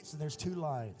pearly gates and there's two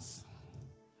lines.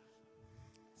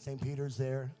 St. Peter's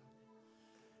there.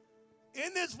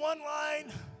 In this one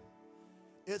line,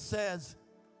 it says,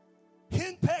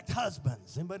 henpecked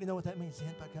husbands. Anybody know what that means,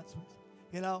 henpecked husbands?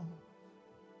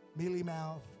 Mealy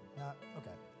mouth.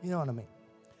 Okay, you know what I mean.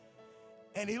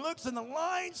 And he looks and the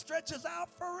line stretches out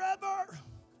forever,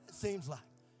 it seems like.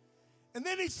 And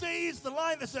then he sees the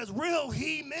line that says, real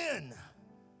he men.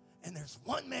 And there's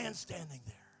one man standing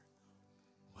there.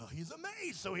 Well, he's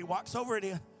amazed, so he walks over to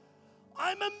him.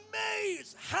 I'm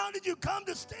amazed. How did you come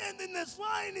to stand in this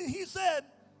line? And he said,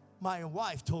 my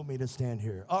wife told me to stand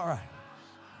here. All right.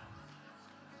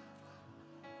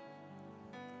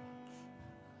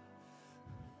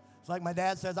 It's like my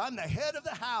dad says, I'm the head of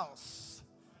the house,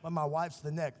 but my wife's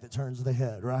the neck that turns the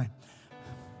head, right?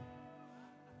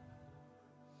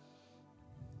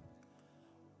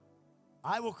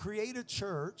 I will create a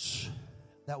church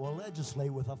that will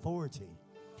legislate with authority.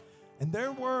 And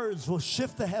their words will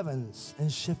shift the heavens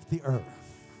and shift the earth.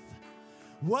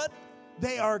 What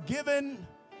they are given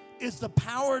is the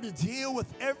power to deal with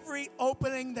every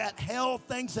opening that hell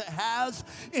thinks it has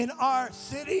in our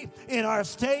city, in our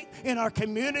state, in our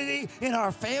community, in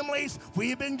our families.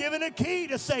 We have been given a key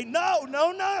to say, no,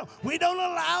 no, no. We don't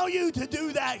allow you to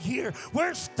do that here.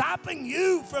 We're stopping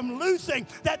you from loosing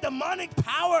that demonic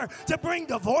power to bring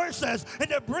divorces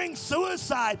and to bring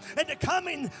suicide and to come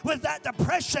in with that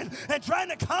depression and trying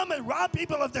to come and rob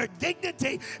people of their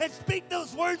dignity and speak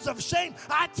those words of shame.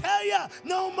 I tell you,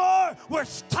 no more. We're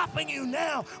stopping you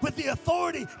now with the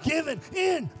authority given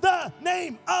in the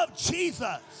name of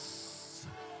Jesus.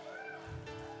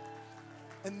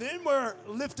 And then we're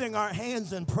lifting our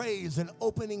hands in praise and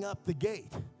opening up the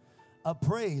gate of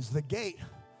praise, the gate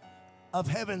of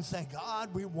heaven, saying,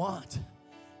 God, we want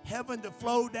heaven to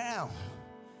flow down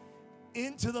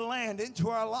into the land, into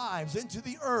our lives, into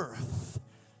the earth.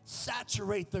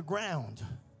 Saturate the ground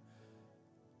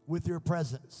with your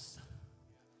presence.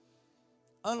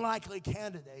 Unlikely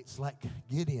candidates like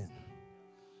Gideon.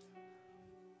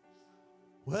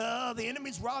 Well, the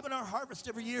enemy's robbing our harvest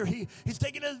every year. He's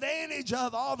taking advantage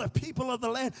of all the people of the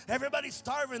land. Everybody's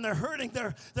starving. They're hurting.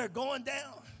 They're going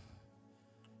down.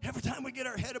 Every time we get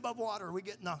our head above water, we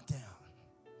get knocked down.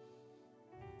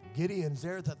 Gideon's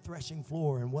there at the threshing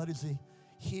floor, and what does he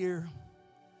hear?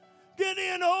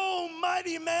 Gideon, oh O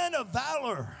mighty man of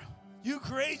valor, you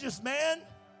courageous man.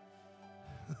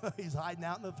 He's hiding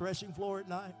out in the threshing floor at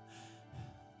night.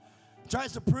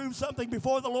 Tries to prove something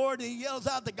before the Lord, and he yells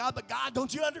out to God, but God,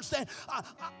 don't you understand?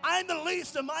 I'm the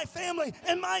least of my family,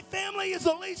 and my family is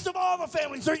the least of all the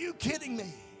families. Are you kidding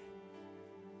me?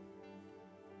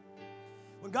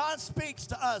 When God speaks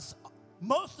to us,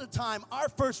 most of the time, our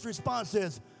first response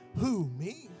is, who,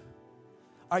 me?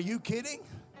 Are you kidding?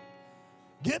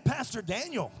 Get Pastor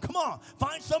Daniel. Come on.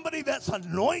 Find somebody that's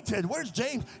anointed. Where's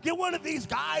James? Get one of these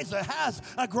guys that has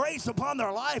a grace upon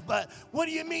their life. But what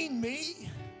do you mean, me?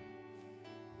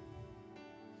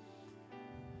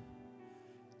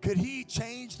 Could he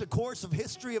change the course of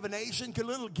history of a nation? Could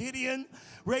little Gideon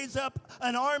raise up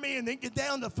an army and then get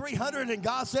down to 300? And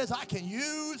God says, I can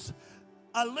use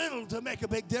a little to make a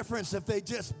big difference if they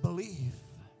just believe.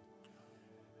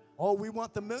 Oh, we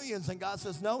want the millions. And God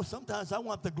says, no, sometimes I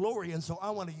want the glory, and so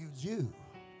I want to use you.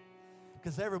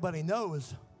 Because everybody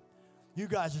knows you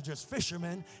guys are just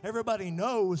fishermen. Everybody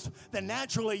knows that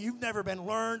naturally you've never been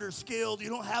learned or skilled. You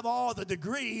don't have all the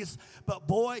degrees. But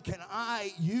boy, can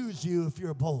I use you if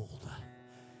you're bold.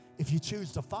 If you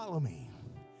choose to follow me.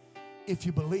 If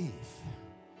you believe.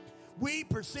 We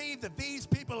perceive that these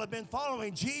people have been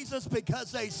following Jesus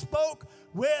because they spoke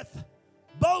with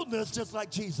boldness just like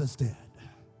Jesus did.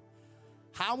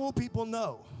 How will people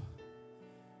know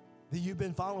that you've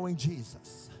been following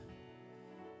Jesus?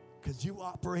 Because you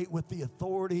operate with the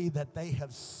authority that they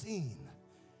have seen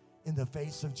in the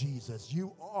face of Jesus.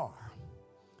 You are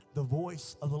the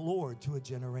voice of the Lord to a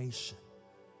generation.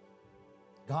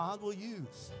 God will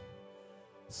use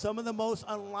some of the most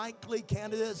unlikely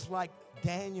candidates like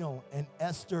Daniel and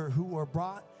Esther, who were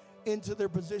brought into their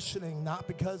positioning not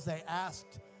because they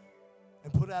asked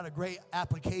and put out a great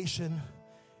application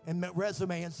and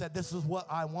resume and said, this is what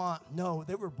I want. No,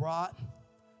 they were brought,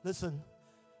 listen,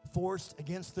 forced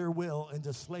against their will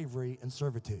into slavery and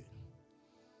servitude.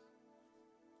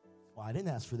 Well, I didn't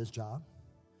ask for this job.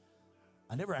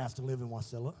 I never asked to live in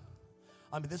Wasilla.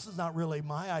 I mean, this is not really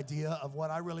my idea of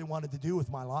what I really wanted to do with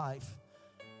my life.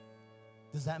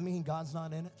 Does that mean God's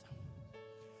not in it?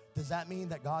 Does that mean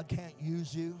that God can't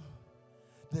use you?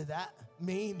 Does that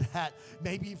mean that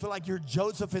maybe you feel like you're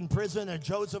Joseph in prison or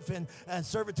Joseph in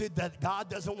servitude, that God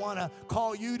doesn't want to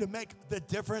call you to make the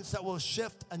difference that will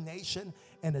shift a nation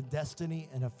and a destiny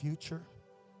and a future?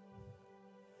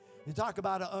 You talk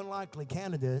about an unlikely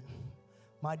candidate.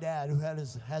 My dad, who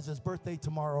has his birthday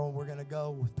tomorrow, and we're going to go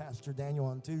with Pastor Daniel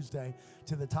on Tuesday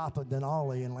to the top of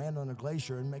Denali and land on a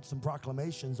glacier and make some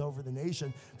proclamations over the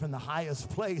nation from the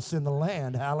highest place in the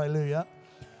land. Hallelujah.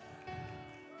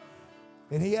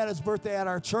 And he had his birthday at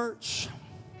our church,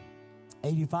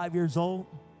 85 years old.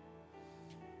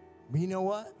 But you know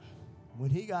what? When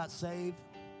he got saved,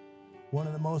 one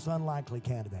of the most unlikely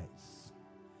candidates.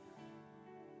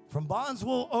 From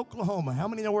Bondsville, Oklahoma. How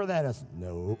many know where that is?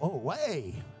 No. Oh,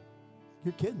 way.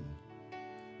 You're kidding.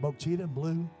 Boca Chica,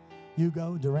 Blue,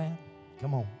 Hugo, Durant.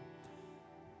 Come on.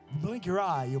 Blink your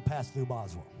eye, you'll pass through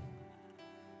Boswell.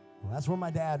 Well, that's where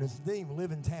my dad is. He didn't even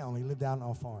live in town. He lived out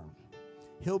on a farm.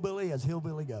 Hillbilly as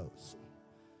hillbilly goes.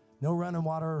 No running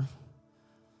water,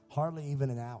 hardly even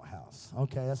an outhouse.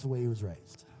 Okay, that's the way he was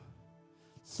raised.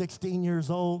 16 years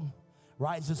old,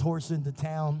 rides his horse into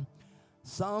town.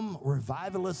 Some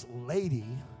revivalist lady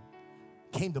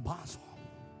came to Boswell,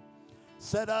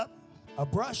 set up a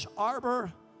brush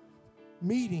arbor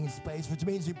meeting space, which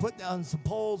means you put down some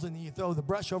poles and you throw the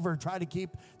brush over and try to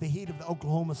keep the heat of the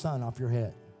Oklahoma sun off your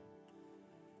head.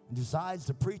 And decides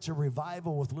to preach a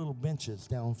revival with little benches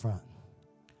down front.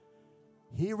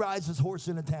 He rides his horse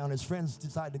into town. His friends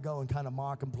decide to go and kind of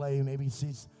mock and play. Maybe he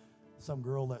sees some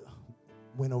girl that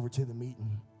went over to the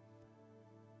meeting.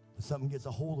 Something gets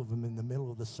a hold of him in the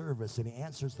middle of the service, and he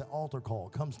answers the altar call,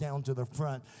 comes down to the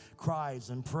front,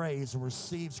 cries and prays and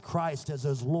receives Christ as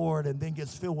his Lord, and then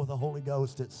gets filled with the Holy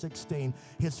Ghost at 16.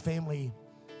 His family,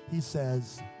 he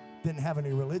says, didn't have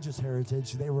any religious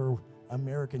heritage. They were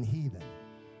American heathen.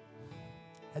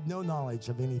 Had no knowledge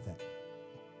of anything.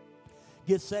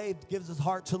 Gets saved, gives his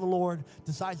heart to the Lord,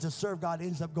 decides to serve God,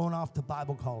 ends up going off to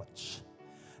Bible college.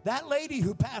 That lady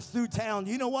who passed through town,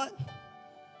 you know what?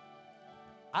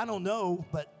 I don't know,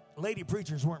 but lady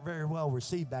preachers weren't very well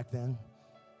received back then.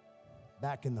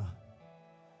 Back in the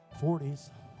 40s,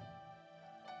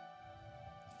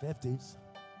 50s.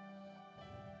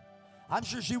 I'm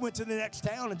sure she went to the next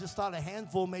town and just thought a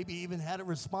handful maybe even had a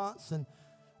response. And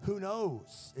who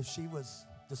knows if she was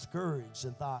discouraged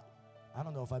and thought, I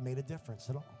don't know if I made a difference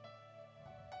at all.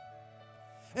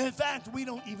 And in fact, we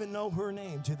don't even know her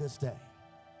name to this day.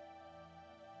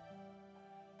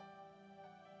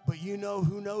 But you know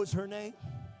who knows her name?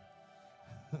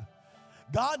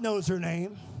 God knows her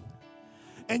name.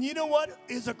 And you know what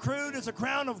is accrued as a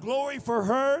crown of glory for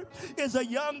her? Is a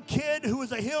young kid who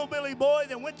was a hillbilly boy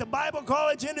that went to Bible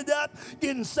college, ended up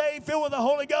getting saved, filled with the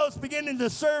Holy Ghost, beginning to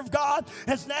serve God,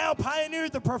 has now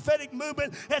pioneered the prophetic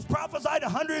movement, has prophesied to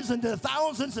hundreds and to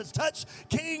thousands, has touched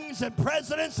kings and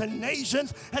presidents and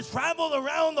nations, has traveled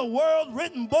around the world,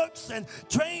 written books, and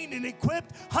trained and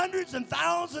equipped hundreds and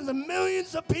thousands and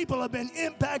millions of people have been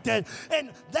impacted.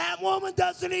 And that woman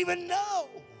doesn't even know.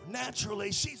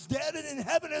 Naturally, she's dead and in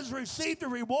heaven has received a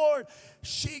reward.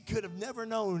 She could have never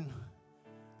known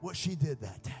what she did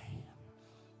that day.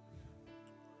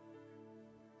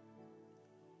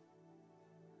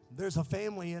 There's a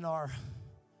family in our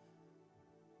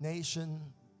nation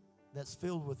that's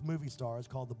filled with movie stars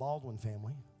called the Baldwin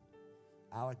family.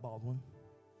 Alec Baldwin.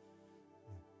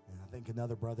 And I think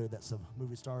another brother that's a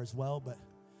movie star as well, but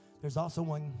there's also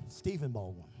one, Stephen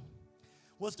Baldwin.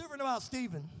 What's different about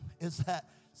Stephen is that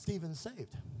Stephen's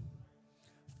saved.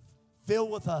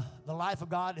 Filled with the life of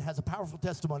God and has a powerful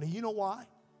testimony. You know why?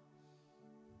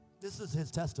 This is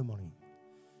his testimony.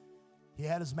 He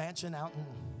had his mansion out in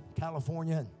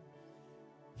California, and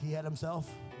he had himself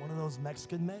one of those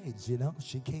Mexican maids, you know.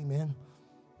 She came in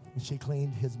and she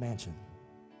cleaned his mansion.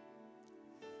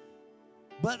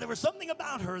 But there was something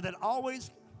about her that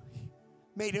always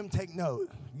made him take note.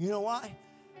 You know why?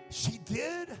 She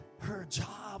did her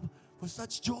job with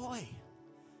such joy.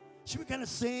 She would kind of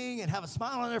sing and have a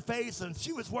smile on her face, and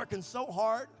she was working so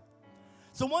hard.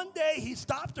 So one day he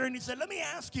stopped her and he said, let me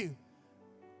ask you,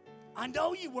 I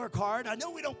know you work hard. I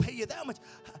know we don't pay you that much.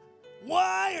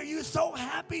 Why are you so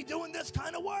happy doing this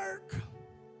kind of work?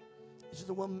 She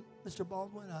said, well, Mr.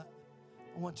 Baldwin, I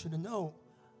want you to know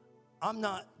I'm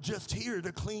not just here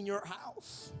to clean your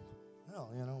house. Well,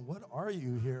 you know, what are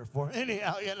you here for?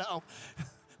 Anyhow, you know,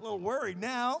 a little worried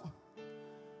now.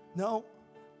 No,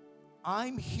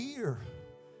 I'm here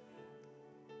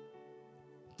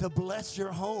to bless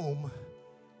your home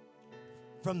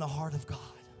from the heart of God.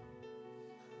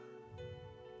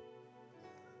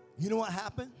 You know what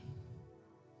happened?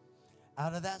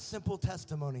 Out of that simple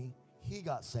testimony, he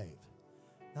got saved.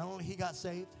 Not only he got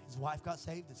saved, his wife got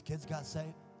saved, his kids got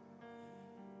saved.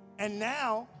 And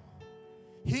now,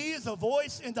 he is a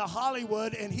voice into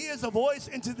Hollywood, and he is a voice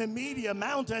into the media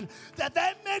mountain that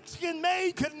Mexican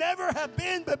maid could never have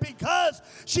been, but because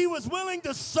she was willing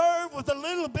to serve with the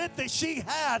little bit that she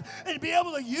had and be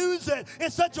able to use it in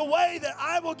such a way that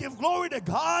I will give glory to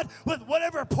God with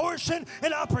whatever portion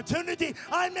and opportunity.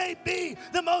 I may be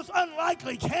the most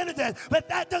unlikely candidate, but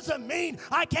that doesn't mean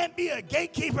I can't be a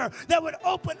gatekeeper that would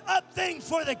open up things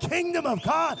for the kingdom of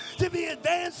God to be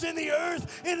advanced in the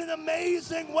earth in an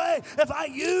amazing way. If I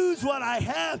use what I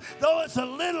have, though it's a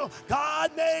little,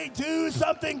 God may do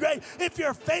something great. If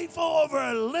you're faithful over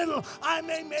a little, I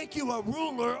may make you a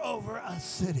ruler over a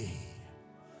city.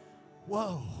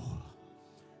 Whoa.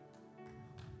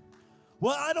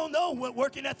 Well, I don't know what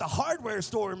working at the hardware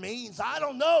store means. I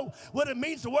don't know what it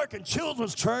means to work in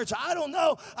children's church. I don't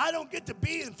know. I don't get to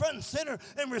be in front and center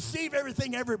and receive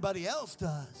everything everybody else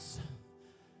does.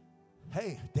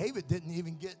 Hey, David didn't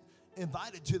even get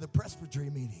invited to the presbytery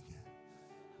meeting.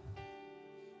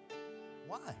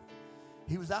 Why?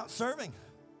 He was out serving.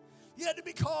 He had to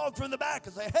be called from the back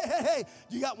and say, hey,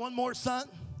 you got one more son?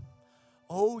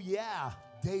 Oh, yeah,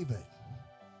 David.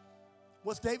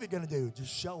 What's David going to do?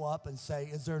 Just show up and say,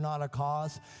 is there not a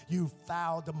cause? You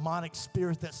foul demonic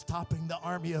spirit that's stopping the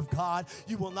army of God.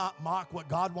 You will not mock what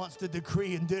God wants to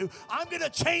decree and do. I'm going to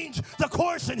change the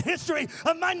course and history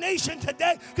of my nation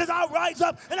today, because I'll rise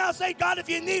up and I'll say, God, if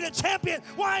you need a champion,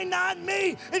 why not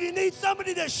me? If you need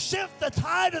somebody to shift the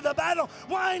tide of the battle,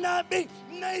 why not me?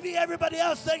 Maybe everybody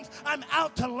else thinks I'm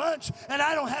out to lunch and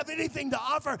I don't have anything to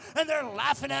offer, and they're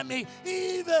laughing at me.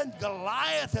 Even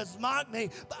Goliath has mocked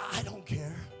me, but I don't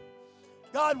care.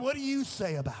 God, what do you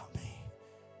say about me?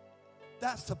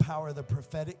 That's the power of the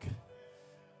prophetic.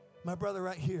 My brother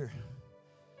right here,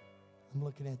 I'm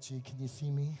looking at you. Can you see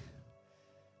me?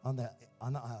 On the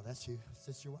aisle, that's you. Is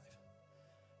this your wife?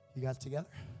 You guys together?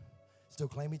 Still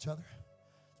claim each other?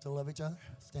 Still love each other?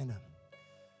 Stand up.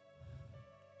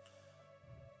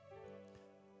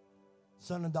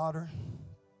 Son and daughter,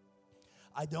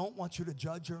 I don't want you to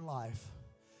judge your life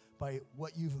by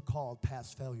what you've called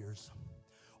past failures,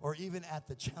 or even at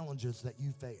the challenges that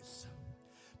you face,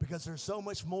 because there's so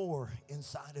much more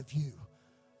inside of you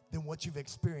than what you've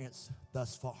experienced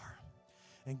thus far.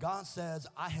 And God says,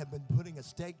 I have been putting a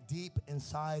stake deep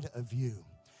inside of you.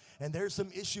 And there's some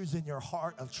issues in your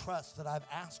heart of trust that I've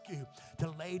asked you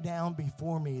to lay down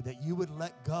before me, that you would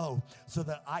let go so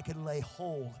that I could lay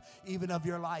hold even of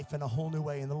your life in a whole new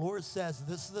way. And the Lord says,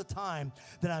 this is the time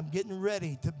that I'm getting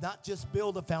ready to not just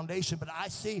build a foundation, but I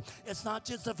see it's not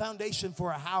just a foundation for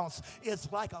a house.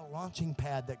 It's like a launching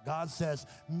pad that God says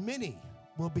many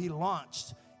will be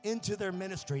launched into their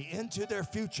ministry, into their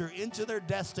future, into their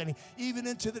destiny, even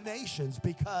into the nations,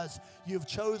 because you've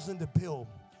chosen to build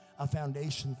a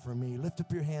foundation for me. Lift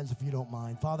up your hands if you don't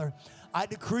mind. Father, I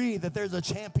decree that there's a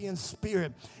champion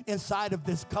spirit inside of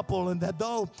this couple, and that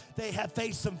though they have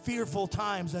faced some fearful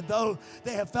times, and though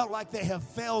they have felt like they have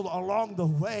failed along the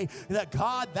way, that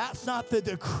God, that's not the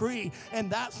decree,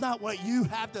 and that's not what you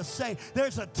have to say.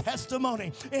 There's a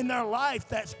testimony in their life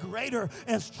that's greater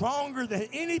and stronger than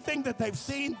anything that they've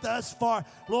seen thus far.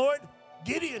 Lord,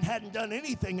 Gideon hadn't done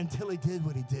anything until he did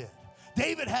what he did.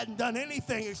 David hadn't done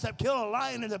anything except kill a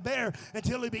lion and a bear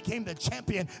until he became the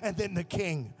champion and then the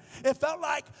king. It felt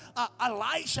like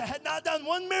Elisha had not done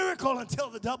one miracle until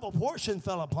the double portion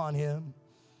fell upon him.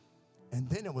 And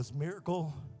then it was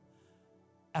miracle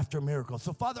after miracle.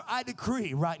 So, Father, I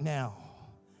decree right now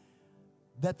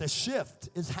that the shift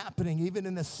is happening even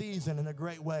in this season in a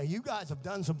great way. You guys have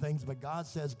done some things, but God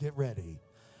says get ready.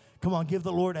 Come on, give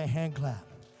the Lord a hand clap.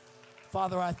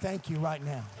 Father, I thank you right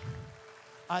now.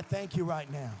 I thank you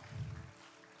right now.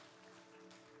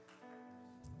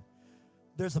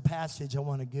 There's a passage I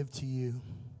want to give to you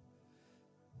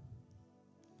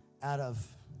out of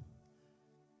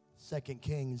 2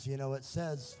 Kings. You know, it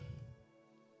says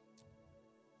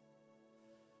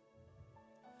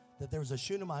that there was a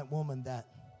Shunammite woman that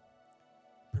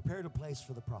prepared a place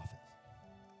for the prophet.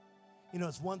 You know,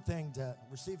 it's one thing to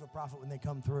receive a prophet when they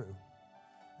come through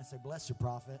and say, bless you,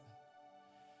 prophet.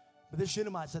 But this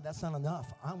Shunammite said, that's not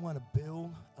enough. I want to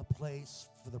build a place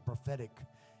for the prophetic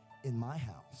in my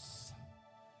house,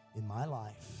 in my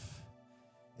life,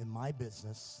 in my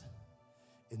business,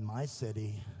 in my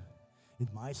city, in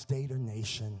my state or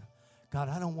nation. God,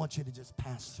 I don't want you to just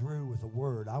pass through with a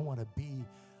word. I want to be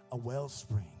a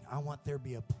wellspring. I want there to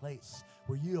be a place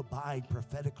where you abide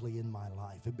prophetically in my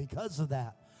life. And because of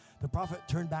that, the prophet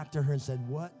turned back to her and said,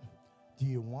 what do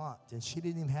you want? And she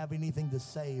didn't even have anything to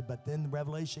say, but then the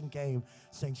revelation came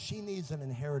saying she needs an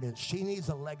inheritance. She needs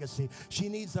a legacy. She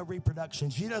needs a reproduction.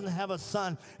 She doesn't have a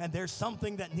son, and there's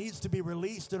something that needs to be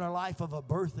released in her life of a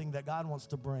birthing that God wants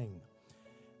to bring.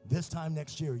 This time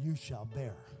next year, you shall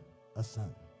bear a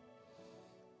son.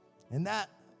 And that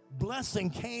blessing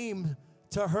came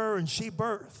to her, and she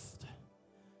birthed.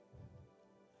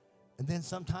 And then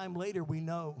sometime later, we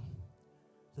know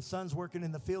the son's working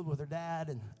in the field with his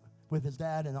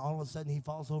dad, and all of a sudden he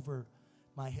falls over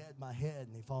my head,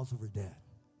 and he falls over dead.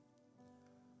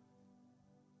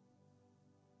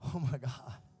 Oh my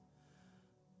God.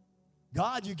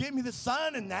 God, you gave me the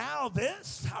son, and now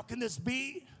this? How can this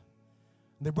be?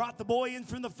 And they brought the boy in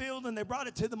from the field, and they brought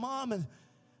it to the mom, and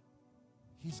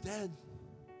he's dead.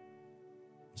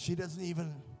 She doesn't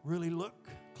even really look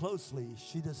closely.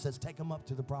 She just says, take him up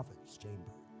to the prophet's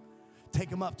chamber. Take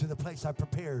him up to the place I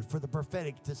prepared for the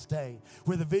prophetic to stay,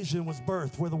 where the vision was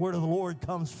birthed, where the word of the Lord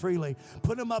comes freely.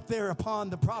 Put him up there upon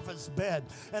the prophet's bed.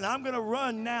 And I'm going to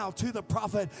run now to the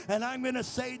prophet, and I'm going to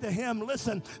say to him,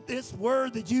 listen, this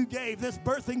word that you gave, this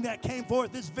birthing that came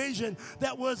forth, this vision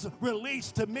that was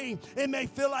released to me, it may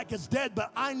feel like it's dead,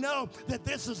 but I know that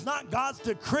this is not God's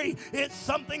decree. It's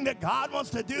something that God wants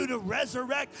to do to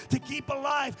resurrect, to keep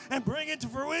alive, and bring into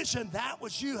fruition that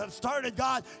which you have started.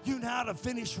 God, you know how to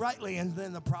finish rightly. And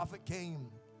then the prophet came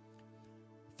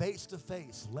face to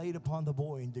face, laid upon the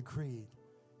boy, and decreed,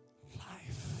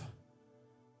 life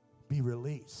be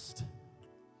released.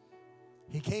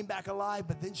 He came back alive,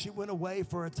 but then she went away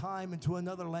for a time into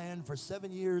another land. For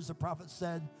 7 years, the prophet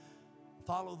said,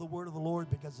 follow the word of the Lord,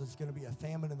 because there's going to be a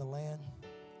famine in the land.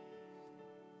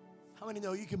 How many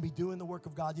know you can be doing the work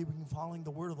of God, you can be following the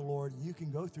word of the Lord, and you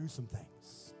can go through some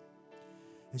things?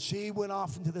 And she went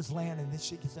off into this land, and then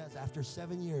she says after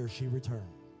 7 years, she returned.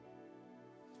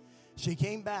 She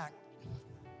came back,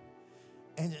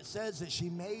 and it says that she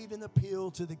made an appeal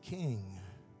to the king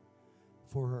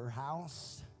for her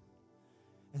house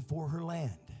and for her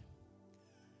land.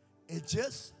 It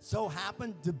just so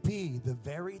happened to be the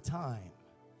very time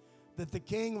that the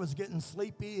king was getting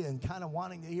sleepy and kind of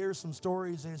wanting to hear some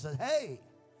stories, and he said, hey,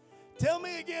 tell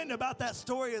me again about that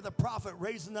story of the prophet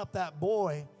raising up that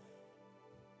boy.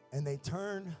 And they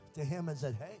turned to him and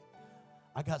said, hey,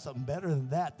 I got something better than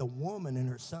that. The woman and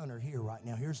her son are here right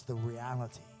now. Here's the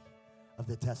reality of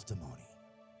the testimony.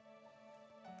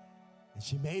 And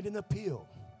she made an appeal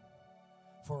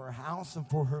for her house and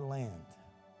for her land.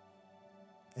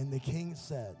 And the king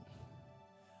said,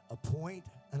 appoint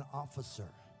an officer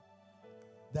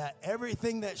that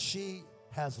everything that she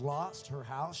has lost, her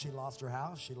house, she lost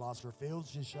her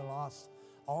fields, she lost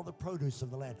all the produce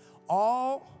of the land.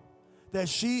 All that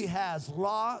she has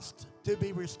lost to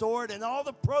be restored, and all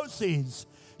the proceeds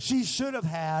she should have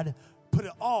had, put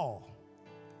it all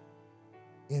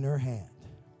in her hand.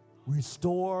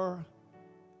 Restore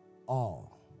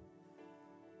all.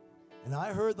 And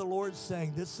I heard the Lord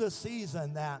saying, this is a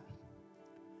season that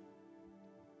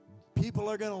people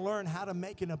are going to learn how to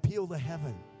make an appeal to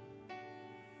heaven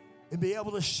and be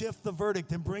able to shift the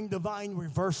verdict and bring divine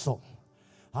reversal.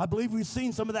 I believe we've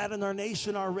seen some of that in our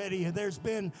nation already, and there's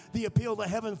been the appeal to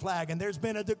heaven flag, and there's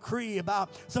been a decree about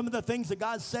some of the things that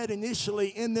God said initially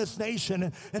in this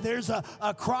nation, and there's a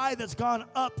cry that's gone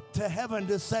up to heaven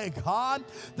to say, God,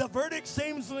 the verdict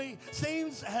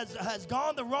has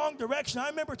gone the wrong direction. I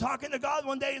remember talking to God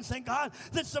one day and saying, God,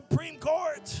 the Supreme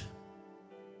Court,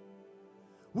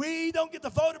 we don't get to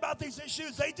vote about these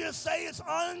issues. They just say it's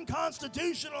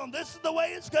unconstitutional, and this is the way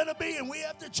it's going to be, and we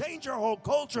have to change our whole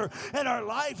culture and our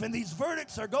life, and these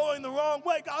verdicts are going the wrong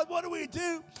way. God, what do we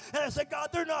do? And I said,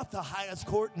 God, they're not the highest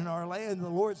court in our land. And the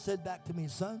Lord said back to me,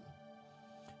 son,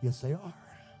 yes, they are.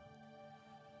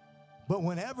 But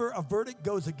whenever a verdict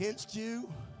goes against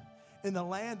you in the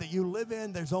land that you live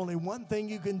in, there's only one thing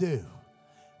you can do.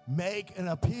 Make an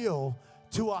appeal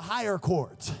to a higher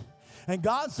court. And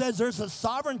God says there's a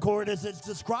sovereign court, as it's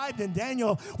described in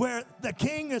Daniel, where the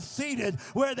king is seated,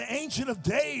 where the Ancient of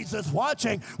Days is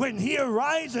watching. When he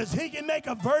arises, he can make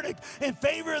a verdict in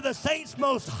favor of the saints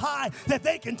most high, that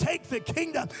they can take the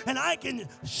kingdom, and I can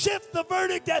shift the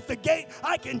verdict at the gate.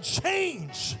 I can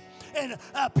change, and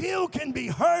appeal can be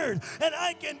heard, and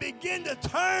I can begin to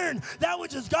turn that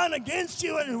which has gone against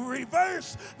you and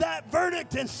reverse that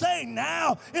verdict and say,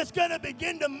 now it's going to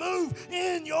begin to move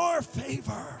in your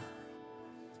favor.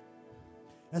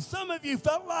 And some of you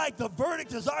felt like the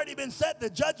verdict has already been set, the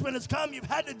judgment has come, you've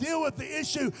had to deal with the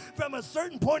issue from a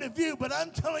certain point of view. But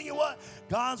I'm telling you what,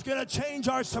 God's going to change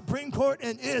our Supreme Court,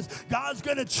 and God's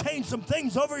going to change some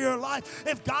things over your life.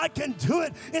 If God can do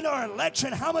it in our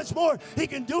election, how much more he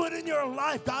can do it in your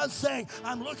life? God's saying,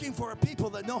 I'm looking for a people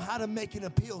that know how to make an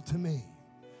appeal to me.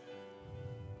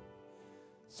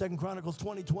 2 Chronicles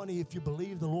 20:20, if you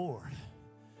believe the Lord,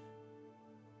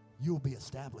 you will be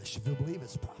established. If you believe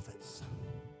his prophets,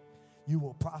 you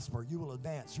will prosper, you will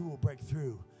advance, you will break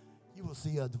through, you will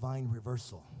see a divine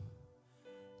reversal.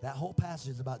 That whole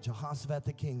passage is about Jehoshaphat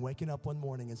the king waking up one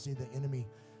morning and see the enemy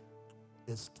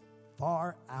is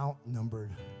far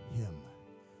outnumbered him.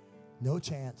 No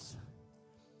chance.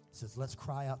 He says, let's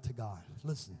cry out to God.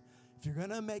 Listen, if you're going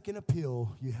to make an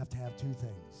appeal, you have to have two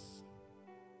things.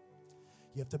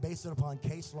 You have to base it upon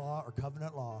case law or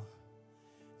covenant law,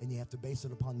 and you have to base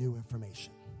it upon new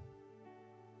information.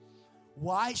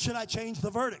 Why should I change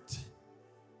the verdict?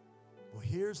 Well,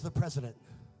 here's the precedent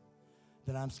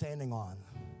that I'm standing on.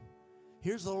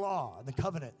 Here's the law, the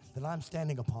covenant that I'm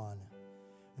standing upon.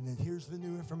 And then here's the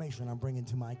new information I'm bringing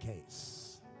to my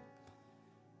case.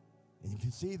 And you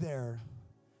can see there,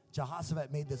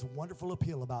 Jehoshaphat made this wonderful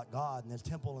appeal about God and his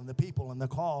temple and the people and the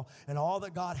call and all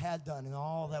that God had done and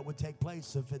all that would take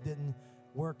place if it didn't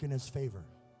work in his favor.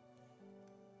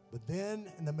 But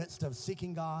then in the midst of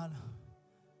seeking God,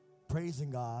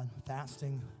 praising God,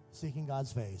 fasting, seeking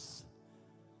God's face,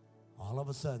 all of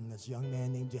a sudden, this young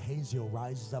man named Jehaziel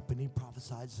rises up and he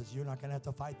prophesies, says, you're not going to have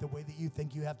to fight the way that you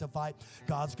think you have to fight.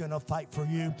 God's going to fight for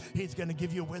you. He's going to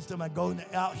give you wisdom and go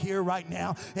out here right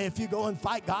now. And if you go and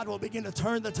fight, God will begin to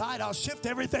turn the tide. I'll shift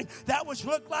everything. That which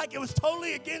looked like it was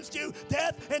totally against you,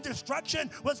 death and destruction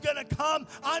was going to come.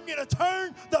 I'm going to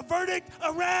turn the verdict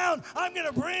around. I'm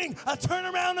going to bring a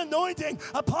turnaround anointing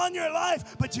upon your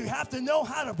life. But you have to know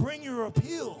how to bring your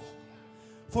appeal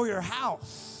for your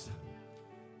house,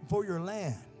 for your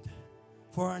land,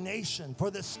 for our nation, for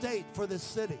the state, for this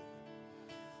city.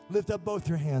 Lift up both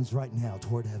your hands right now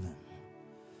toward heaven.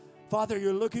 Father,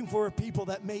 you're looking for a people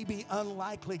that may be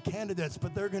unlikely candidates,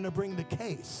 but they're going to bring the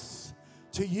case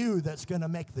to you that's going to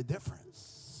make the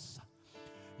difference.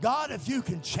 God, if you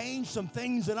can change some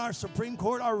things in our Supreme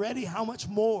Court already, how much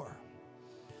more?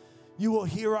 You will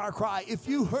hear our cry. If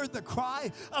you heard the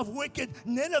cry of wicked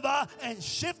Nineveh and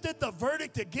shifted the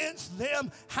verdict against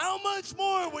them, how much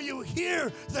more will you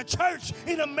hear the church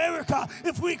in America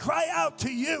if we cry out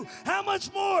to you? How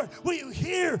much more will you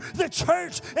hear the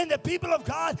church and the people of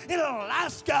God in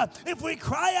Alaska if we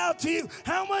cry out to you?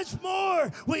 How much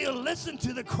more will you listen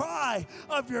to the cry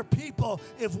of your people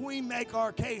if we make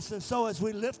our case? And so as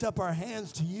we lift up our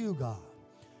hands to you, God,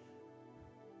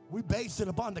 we base it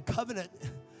upon the covenant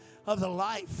of the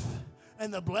life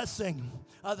and the blessing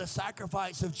of the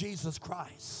sacrifice of Jesus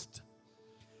Christ.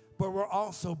 But we're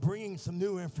also bringing some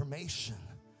new information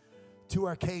to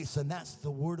our case, and that's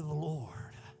the word of the Lord.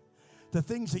 The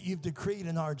things that you've decreed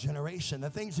in our generation, the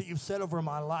things that you've said over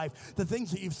my life, the things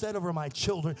that you've said over my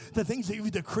children, the things that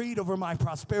you've decreed over my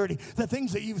prosperity, the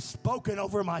things that you've spoken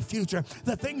over my future,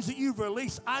 the things that you've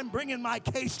released, I'm bringing my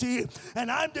case to you,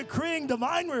 and I'm decreeing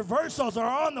divine reversals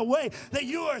are on the way, that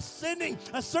you are sending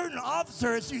a certain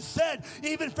officer, as you said,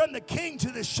 even from the king to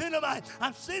the Shunammite.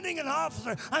 I'm sending an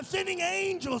officer. I'm sending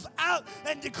angels out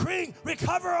and decreeing,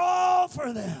 recover all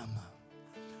for them.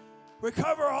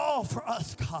 Recover all for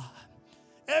us, God.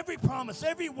 Every promise,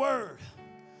 every word.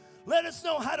 Let us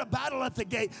know how to battle at the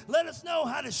gate. Let us know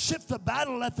how to shift the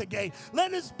battle at the gate.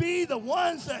 Let us be the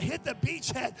ones that hit the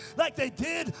beachhead like they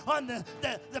did on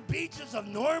the beaches of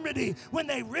Normandy when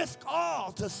they risked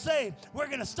all to say, we're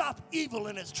going to stop evil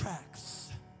in its tracks.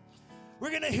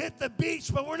 We're going to hit the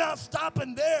beach, but we're not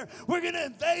stopping there. We're going to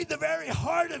invade the very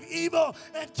heart of evil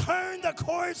and turn the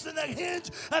course, and the hinge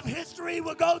of history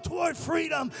will go toward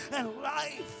freedom and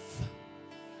life.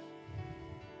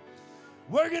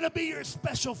 We're going to be your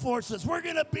special forces. We're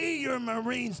going to be your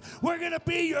Marines. We're going to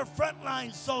be your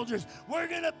frontline soldiers. We're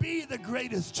going to be the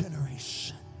greatest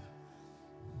generation.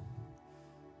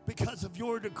 Because of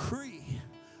your decree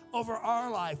over our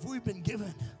life, we've been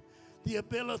given the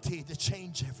ability to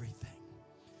change everything.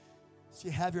 So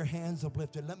you have your hands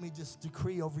uplifted. Let me just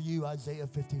decree over you Isaiah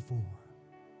 54.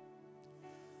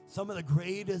 Some of the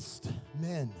greatest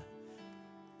men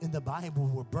in the Bible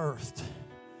were birthed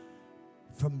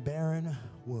from barren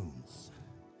wombs,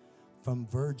 from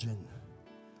virgin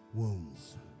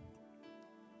wombs.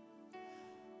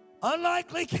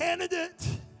 Unlikely candidate.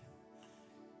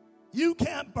 You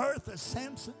can't birth a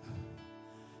Samson.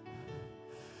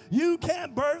 You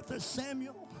can't birth a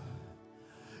Samuel.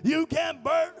 You can't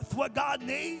birth what God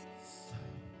needs.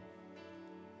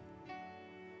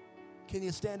 Can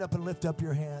you stand up and lift up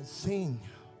your hands? Sing.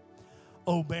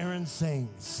 Oh, barren, sing.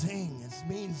 Sing. It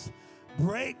means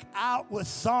break out with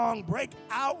song. Break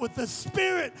out with the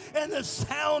spirit and the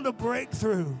sound of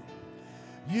breakthrough.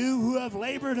 You who have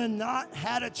labored and not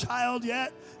had a child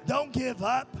yet, don't give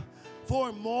up.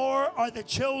 For more are the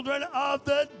children of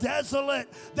the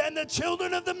desolate than the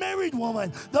children of the married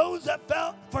woman. Those that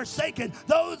felt forsaken,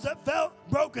 those that felt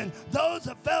broken, those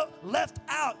that felt left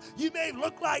out. You may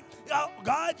look like, oh,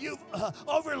 God, you've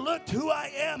overlooked who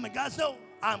I am. And God says, no,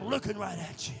 I'm looking right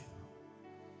at you.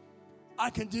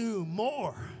 I can do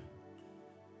more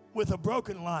with a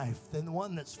broken life than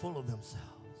one that's full of themselves.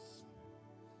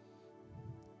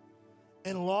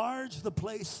 Enlarge the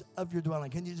place of your dwelling.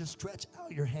 Can you just stretch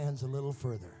out your hands a little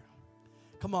further?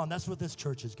 Come on, that's what this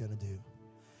church is going to do.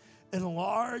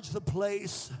 Enlarge the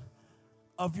place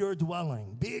of your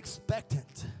dwelling. Be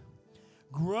expectant.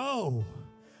 Grow.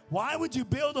 Why would you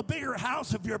build a bigger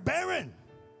house if you're barren?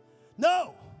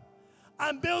 No.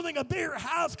 I'm building a bigger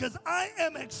house because I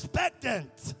am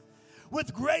expectant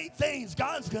with great things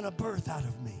God's going to birth out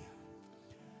of me.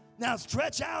 Now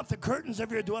stretch out the curtains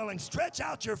of your dwelling. Stretch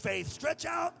out your faith. Stretch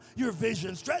out your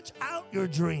vision. Stretch out your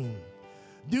dream.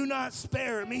 Do not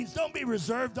spare. It means don't be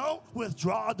reserved. Don't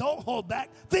withdraw. Don't hold back.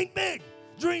 Think big.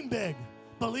 Dream big.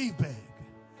 Believe big.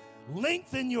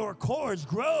 Lengthen your cords.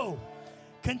 Grow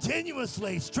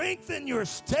continuously. Strengthen your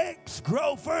stakes.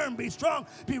 Grow firm. Be strong.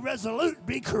 Be resolute.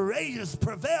 Be courageous.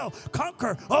 Prevail.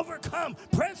 Conquer. Overcome.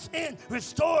 Press in.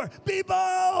 Restore. Be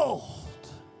bold.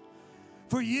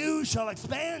 For you shall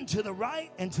expand to the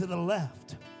right and to the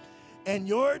left, and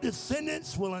your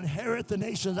descendants will inherit the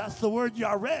nations. That's the word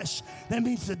Yaresh. That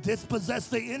means to dispossess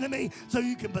the enemy so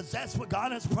you can possess what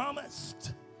God has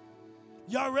promised.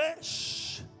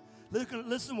 Yaresh.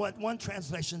 Listen what one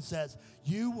translation says.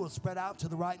 You will spread out to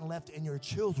the right and left, and your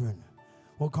children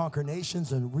will conquer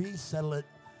nations and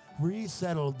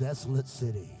resettle desolate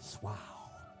cities. Wow.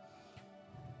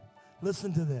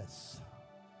 Listen to this.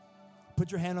 Put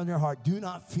your hand on your heart. Do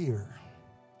not fear,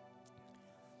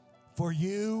 for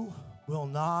you will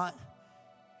not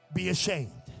be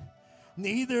ashamed.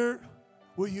 Neither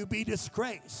will you be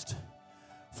disgraced,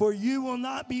 for you will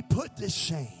not be put to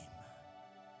shame.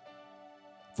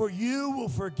 For you will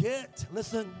forget,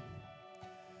 listen,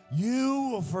 you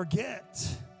will forget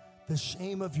the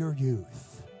shame of your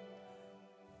youth.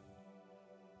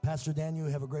 Pastor Daniel,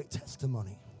 you have a great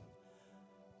testimony,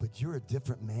 but you're a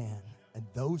different man. And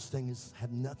those things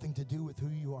have nothing to do with who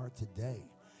you are today.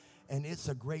 And it's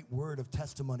a great word of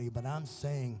testimony, but I'm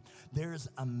saying there's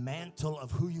a mantle of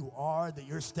who you are that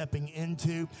you're stepping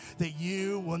into, that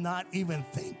you will not even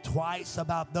think twice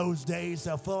about those days.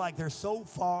 They'll feel like they're so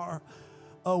far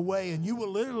away, and you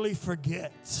will literally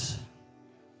forget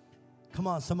Come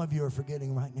on, some of you are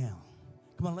forgetting right now.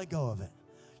 Come on, let go of it.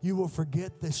 You will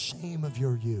forget the shame of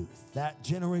your youth. That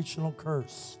generational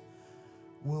curse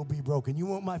will be broken. You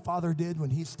know what my father did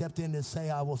when he stepped in to say,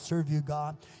 I will serve you,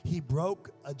 God? He broke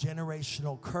a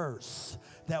generational curse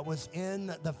that was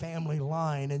in the family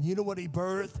line. And you know what he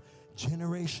birthed?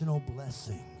 Generational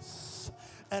blessings.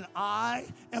 And I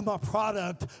am a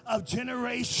product of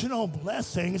generational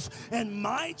blessings, and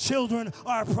my children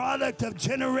are a product of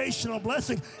generational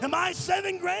blessings, and my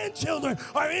 7 grandchildren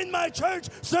are in my church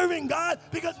serving God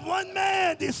because one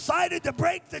man decided to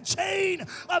break the chain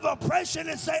of oppression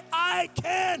and say, I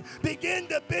can begin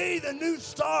to be the new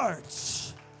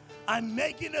start. I'm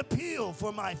making appeal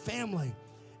for my family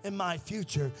and my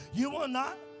future. You will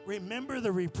not remember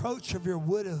the reproach of your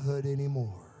widowhood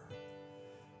anymore.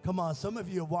 Come on, some of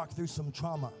you have walked through some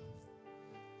trauma.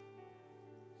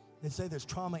 They say there's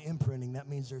trauma imprinting. That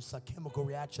means there's a chemical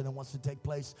reaction that wants to take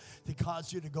place to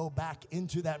cause you to go back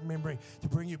into that memory, to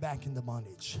bring you back into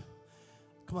bondage.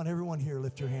 Come on, everyone here,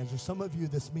 lift your hands. There's some of you,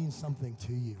 this means something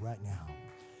to you right now.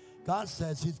 God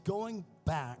says he's going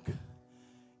back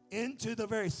into the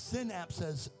very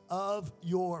synapses of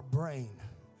your brain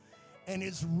and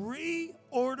is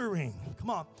reordering.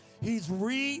 Come on. He's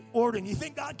reordering. You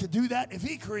think God could do that? If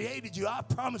he created you, I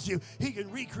promise you, he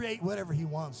can recreate whatever he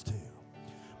wants to.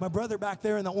 My brother back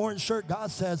there in the orange shirt, God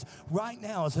says, right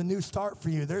now is a new start for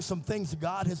you. There's some things that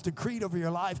God has decreed over your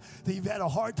life that you've had a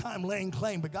hard time laying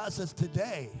claim. But God says,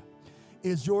 today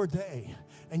is your day,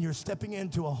 and you're stepping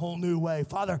into a whole new way.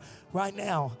 Father, right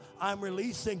now, I'm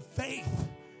releasing faith,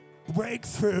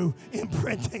 breakthrough,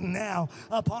 imprinting now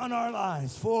upon our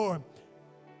lives. For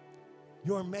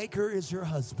your maker is your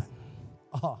husband.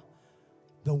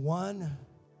 The one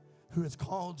who has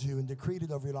called you and decreed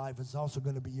it over your life is also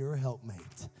going to be your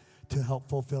helpmate to help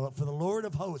fulfill it. For the Lord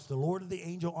of hosts, the Lord of the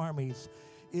angel armies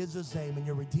is his name, and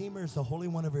your Redeemer is the Holy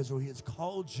One of Israel. He has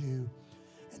called you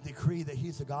and decreed that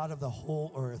he's the God of the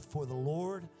whole earth. For the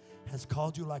Lord has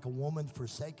called you like a woman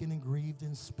forsaken and grieved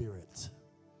in spirit,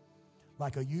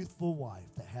 like a youthful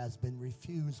wife that has been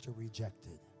refused or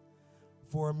rejected.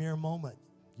 For a mere moment,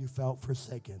 you felt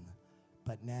forsaken,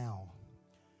 but now,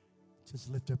 just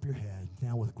lift up your head.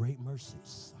 Now with great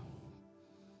mercies,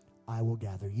 I will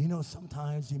gather. You know,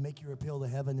 sometimes you make your appeal to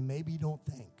heaven and maybe you don't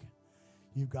think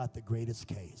you've got the greatest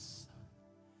case.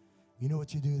 You know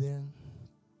what you do then?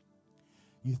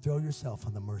 You throw yourself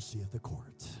on the mercy of the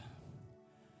court.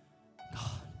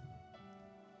 God,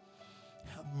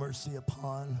 have mercy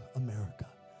upon America.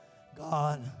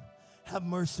 God, have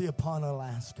mercy upon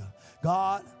Alaska.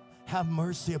 God, have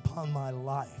mercy upon my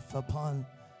life, upon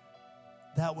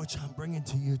that which I'm bringing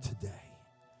to you today.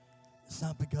 It's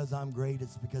not because I'm great,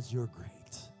 it's because you're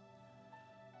great.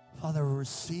 Father,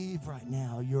 receive right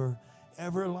now your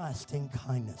everlasting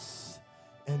kindness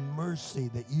and mercy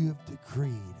that you have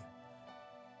decreed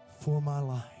for my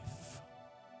life.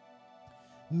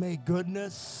 May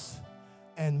goodness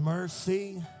and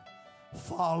mercy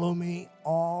follow me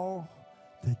all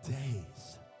the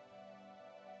days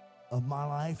of my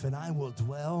life, and I will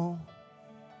dwell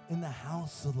in the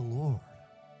house of the Lord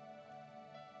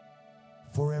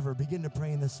forever. Begin to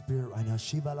pray in the Spirit right now.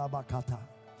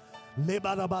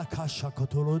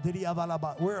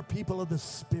 We're a people of the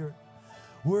Spirit.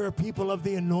 We're a people of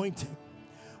the anointing.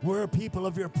 We're a people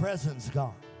of your presence,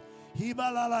 God.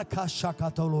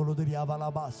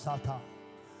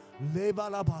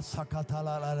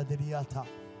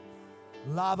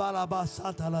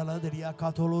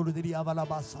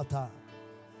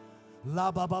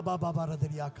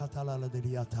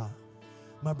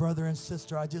 My brother and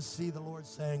sister, I just see the Lord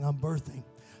saying, I'm birthing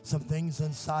some things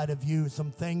inside of you,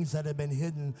 some things that have been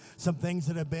hidden, some things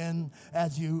that have been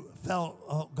as you felt,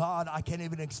 oh God, I can't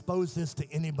even expose this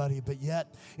to anybody. But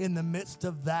yet, in the midst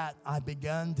of that, I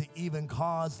began to even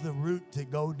cause the root to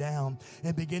go down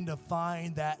and begin to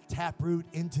find that taproot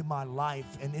into my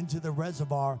life and into the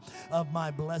reservoir of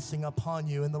my blessing upon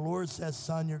you. And the Lord says,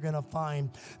 son, you're going to find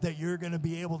that you're going to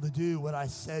be able to do what I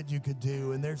said you could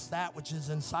do. And there's that which is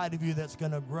inside of you that's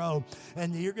going to grow.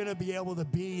 And you're going to be able to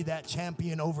be that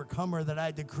champion overcomer that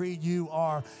I decreed you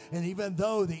are. And even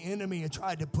though the enemy had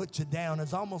tried to put you down,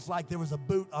 it's almost like there was a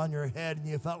boot on your head and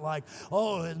you felt like,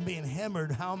 oh, it's being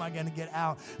hammered. How am I going to get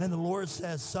out? And the Lord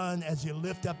says, son, as you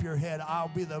lift up your head, I'll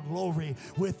be the glory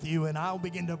with you, and I'll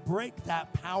begin to break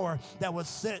that power that was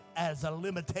set as a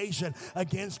limitation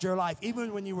against your life.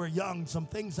 Even when you were young, some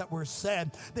things that were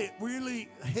said that really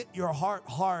hit your heart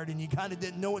hard, and you kind of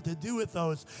didn't know what to do with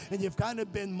those, and you've kind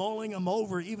of been mulling them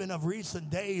over even of recent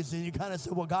days, and you kind of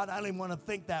said, well, well, God, I don't even want to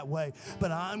think that way,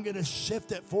 but I'm going to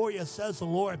shift it for you, says the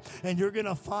Lord, and you're going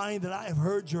to find that I have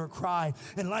heard your cry.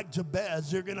 And like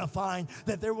Jabez, you're going to find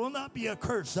that there will not be a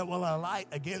curse that will alight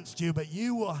against you, but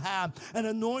you will have an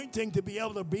anointing to be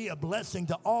able to be a blessing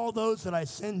to all those that I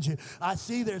send you. I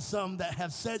see there's some that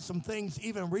have said some things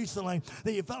even recently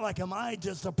that you felt like, am I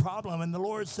just a problem? And the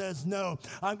Lord says, no,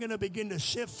 I'm going to begin to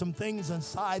shift some things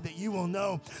inside that you will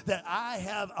know that I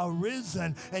have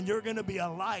arisen, and you're going to be a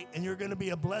light, and you're going to be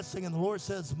a blessing. And the Lord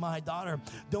says, my daughter,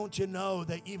 don't you know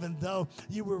that even though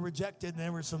you were rejected and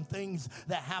there were some things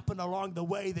that happened along the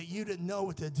way that you didn't know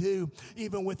what to do,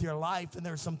 even with your life, and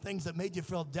there were some things that made you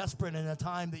feel desperate in a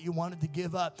time that you wanted to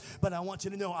give up. But I want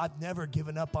you to know I've never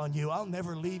given up on you. I'll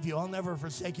never leave you. I'll never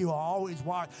forsake you. I'll always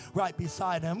walk right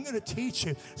beside. And I'm going to teach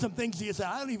you some things that you say,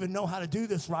 I don't even know how to do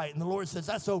this right. And the Lord says,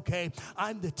 that's okay.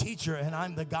 I'm the teacher and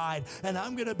I'm the guide. And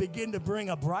I'm going to begin to bring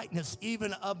a brightness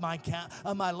even of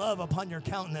my love upon your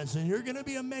countenance. And you're going to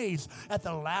be amazed at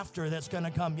the laughter that's going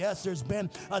to come. Yes, there's been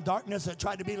a darkness that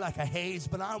tried to be like a haze,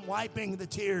 but I'm wiping the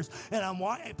tears and I'm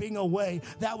wiping away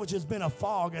that which has been a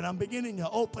fog. And I'm beginning to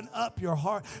open up your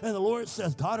heart. And the Lord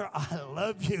says, daughter, I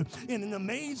love you in an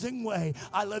amazing way.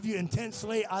 I love you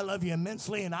intensely. I love you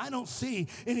immensely. And I don't see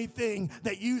anything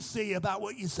that you see about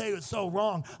what you say is so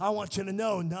wrong. I want you to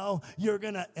know, no, you're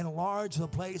going to enlarge the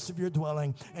place of your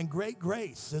dwelling, and great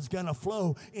grace is going to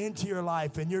flow into your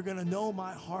life, and you're going to know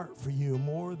my heart for you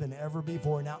more than ever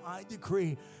before. Now, I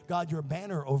decree, God, your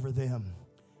banner over them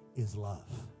is love,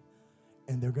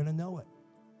 and they're going to know it.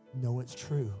 Know it's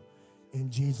true. In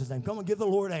Jesus' name. Come on, give the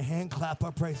Lord a hand clap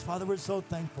of praise. Father, we're so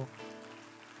thankful.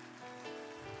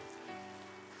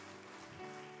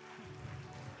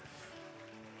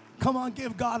 Come on,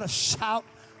 give God a shout.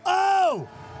 Oh!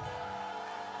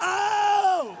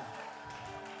 Oh!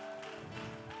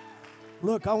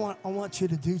 Look, I want you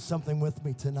to do something with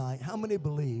me tonight. How many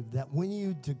believe that when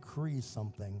you decree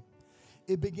something,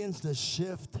 it begins to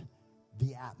shift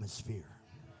the atmosphere?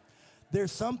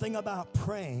 There's something about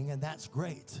praying, and that's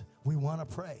great. We want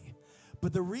to pray.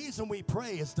 But the reason we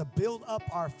pray is to build up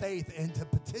our faith and to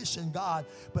petition God.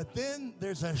 But then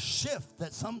there's a shift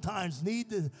that sometimes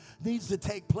needs to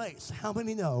take place. How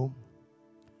many know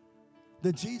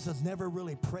that Jesus never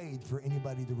really prayed for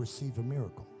anybody to receive a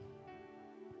miracle?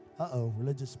 Uh-oh,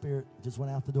 religious spirit just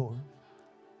went out the door.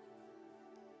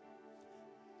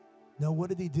 No, what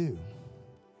did he do?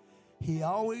 He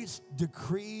always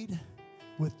decreed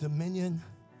with dominion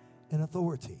and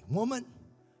authority. Woman,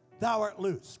 thou art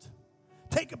loosed.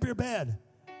 Take up your bed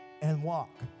and walk.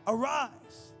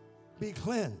 Arise, be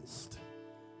cleansed.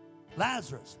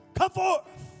 Lazarus, come forth.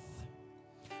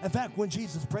 In fact, when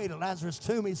Jesus prayed at Lazarus'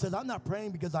 tomb, he says, I'm not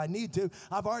praying because I need to.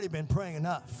 I've already been praying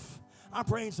enough. I'm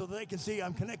praying so that they can see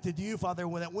I'm connected to you, Father,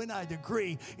 that when I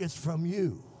decree, it's from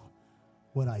you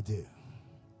what I do.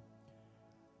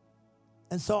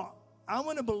 And so I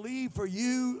want to believe for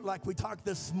you, like we talked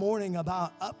this morning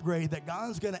about upgrade, that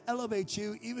God's going to elevate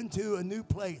you even to a new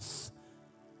place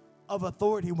of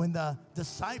authority. When the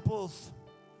disciples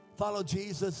follow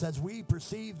Jesus, as we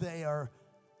perceive they are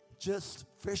just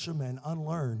fishermen,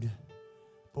 unlearned,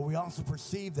 but we also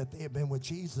perceive that they have been with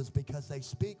Jesus because they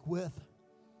speak with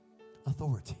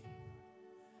authority.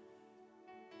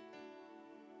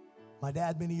 My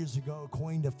dad many years ago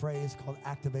coined a phrase called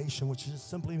activation, which just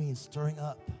simply means stirring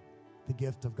up the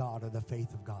gift of God or the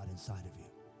faith of God inside of you.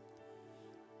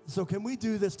 So can we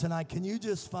do this tonight? Can you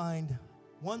just find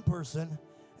one person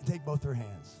and take both their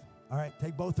hands? All right,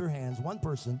 take both their hands. One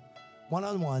person,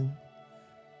 one-on-one.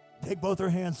 Take both their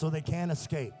hands so they can't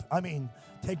escape.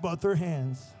 Take both their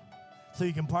hands so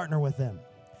you can partner with them.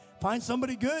 Find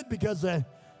somebody good because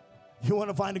you want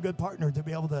to find a good partner to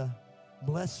be able to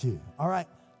bless you. All right,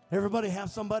 everybody have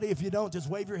somebody. If you don't, just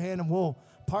wave your hand and we'll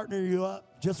partner you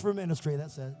up just for ministry.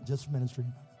 That's it, just for ministry.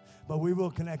 But we will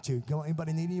connect you.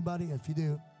 Anybody need anybody? If you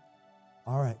do,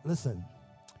 all right, listen.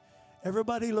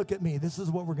 Everybody look at me. This is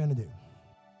what we're going to do.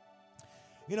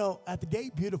 You know, at the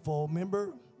Gate Beautiful,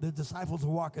 remember the disciples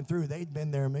were walking through. They'd been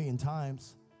there a million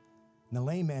times. And the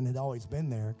lame man had always been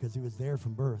there because he was there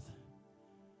from birth.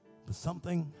 But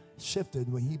something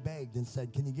shifted when he begged and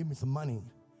said, can you give me some money?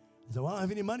 He said, well, I don't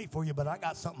have any money for you, but I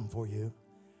got something for you.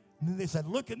 And then they said,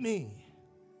 look at me.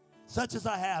 Such as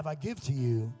I have, I give to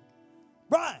you.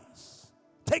 Rise,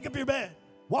 take up your bed,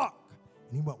 walk.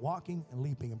 And he went walking and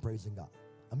leaping and praising God.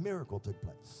 A miracle took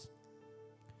place.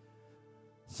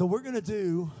 So we're going to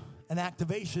do an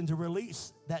activation to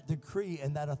release that decree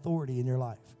and that authority in your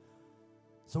life.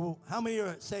 So how many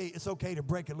say it's okay to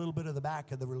break a little bit of the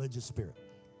back of the religious spirit?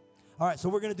 All right, so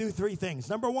we're going to do three things.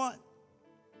 Number one,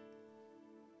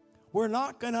 we're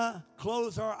not going to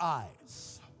close our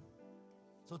eyes.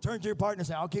 So turn to your partner and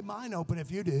say, I'll keep mine open if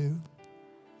you do.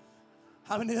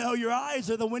 How many know your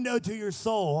eyes are the window to your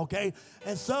soul, okay?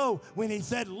 And so when he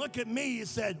said, look at me, he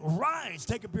said, rise,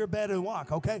 take up your bed and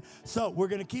walk, okay? So we're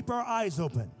going to keep our eyes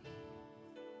open.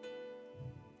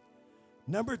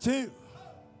 Number 2,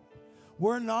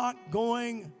 we're not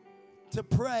going to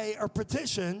pray or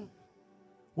petition.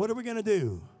 What are we going to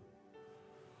do?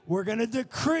 We're going to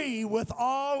decree with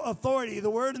all authority.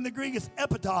 The word in the Greek is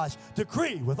epitosh,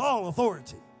 decree with all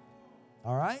authority.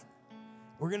 All right?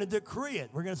 We're going to decree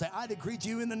it. We're going to say, I decree to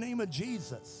you in the name of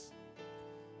Jesus.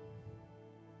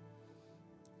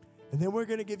 And then we're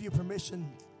going to give you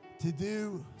permission to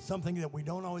do something that we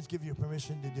don't always give you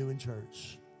permission to do in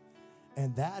church.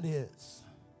 And that is,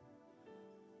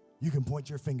 you can point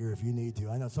your finger if you need to.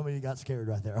 I know some of you got scared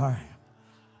right there. All right.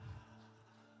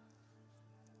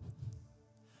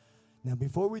 Now,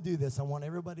 before we do this, I want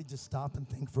everybody to stop and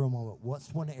think for a moment.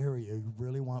 What's one area you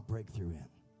really want breakthrough in?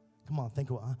 Come on,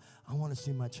 think about, I want to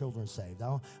see my children saved.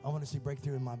 I want to see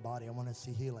breakthrough in my body. I want to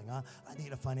see healing. I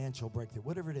need a financial breakthrough.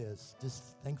 Whatever it is, just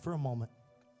think for a moment.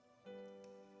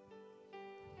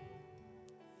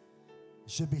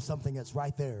 It should be something that's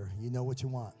right there. You know what you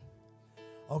want.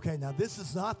 Okay, now this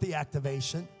is not the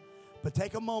activation, but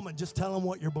take a moment. Just tell them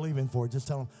what you're believing for. Just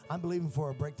tell them, I'm believing for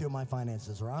a breakthrough in my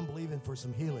finances, or I'm believing for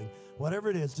some healing. Whatever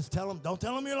it is, just tell them. Don't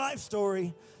tell them your life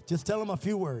story. Just tell them a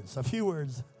few words, a few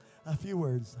words, a few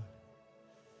words.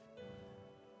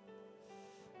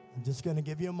 I'm just going to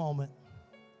give you a moment.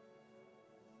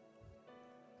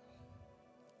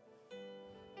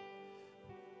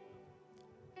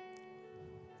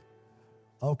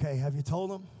 Okay, have you told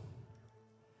them?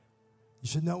 You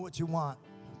should know what you want.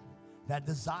 That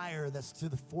desire that's to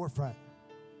the forefront.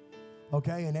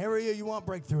 Okay, an area you want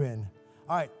breakthrough in.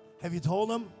 All right, have you told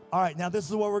them? All right, now this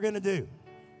is what we're going to do.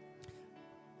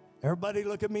 Everybody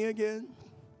look at me again.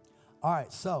 All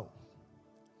right, so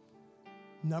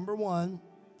number 1,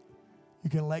 you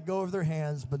can let go of their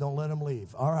hands, but don't let them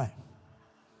leave. All right.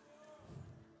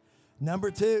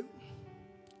 Number 2,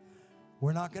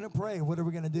 we're not going to pray. What are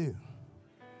we going to do?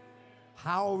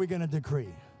 How are we going to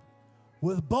decree?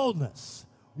 With boldness,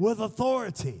 with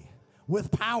authority,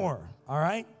 with power. All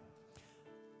right?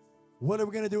 What are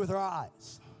we going to do with our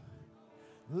eyes?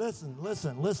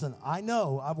 Listen. I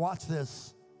know I've watched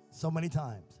this so many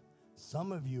times.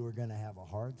 Some of you are going to have a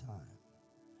hard time.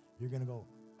 You're going to go.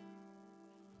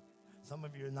 Some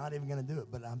of you are not even going to do it,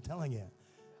 but I'm telling you,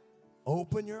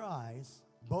 open your eyes,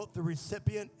 both the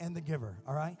recipient and the giver,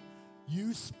 all right?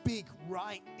 You speak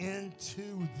right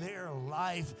into their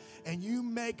life, and you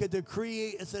make a decree.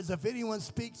 It says, if anyone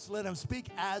speaks, let him speak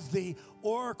as the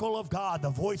oracle of God, the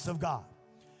voice of God.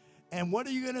 And what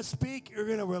are you going to speak? You're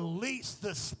going to release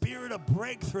the spirit of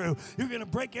breakthrough. You're going to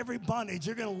break every bondage.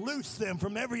 You're going to loose them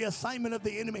from every assignment of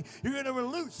the enemy. You're going to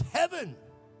release heaven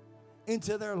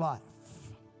into their life.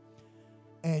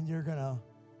 And you're going to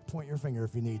point your finger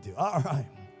if you need to. All right.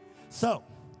 So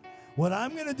what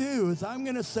I'm going to do is I'm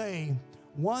going to say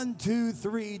 1, 2,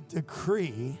 3,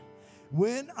 decree.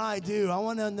 When I do, I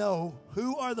want to know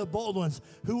who are the bold ones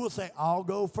who will say, I'll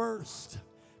go first.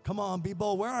 Come on, be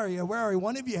bold. Where are you? Where are you?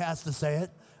 One of you has to say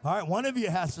it. All right, one of you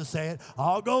has to say it.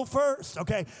 I'll go first.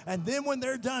 Okay, and then when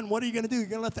they're done, what are you going to do? You're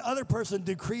going to let the other person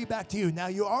decree back to you. Now,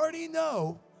 you already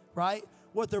know, right,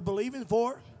 what they're believing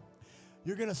for.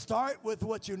 You're going to start with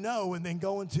what you know and then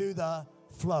go into the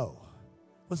flow.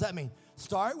 What does that mean?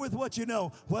 Start with what you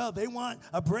know. Well, they want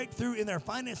a breakthrough in their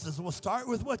finances. Well, start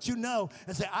with what you know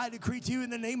and say, I decree to you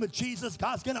in the name of Jesus,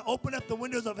 God's going to open up the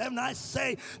windows of heaven. I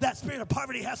say that spirit of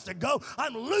poverty has to go.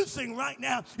 I'm loosing right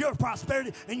now your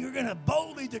prosperity, and you're going to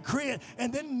boldly decree it.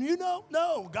 And then you don't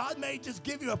know. God may just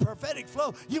give you a prophetic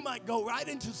flow. You might go right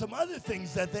into some other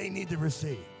things that they need to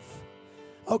receive.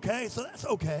 Okay, so that's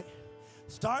okay.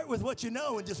 Start with what you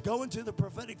know and just go into the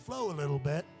prophetic flow a little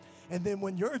bit. And then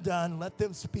when you're done, let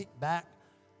them speak back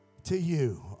to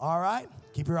you. All right?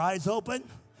 Keep your eyes open.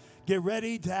 Get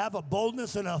ready to have a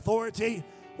boldness and authority.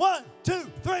 1,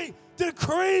 2, 3,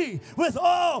 decree with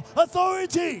all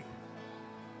authority.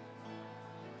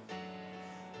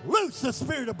 Loose the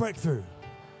spirit of breakthrough.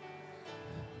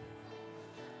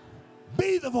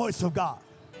 Be the voice of God.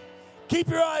 Keep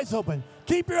your eyes open.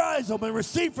 Keep your eyes open.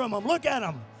 Receive from Him. Look at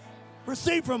Him.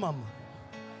 Receive from Him.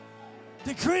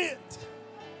 Decree it.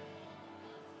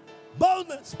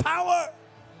 Boldness, power,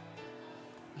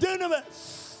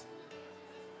 dunamis.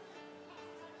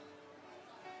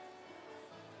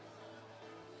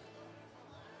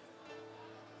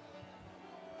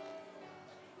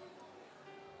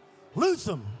 Loose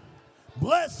them.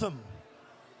 Bless them.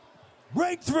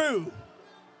 Breakthrough.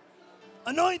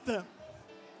 Anoint them.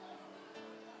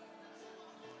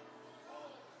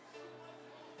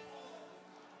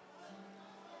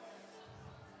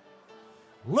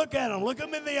 Look at them. Look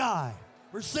them in the eye.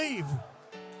 Receive.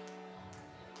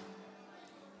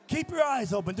 Keep your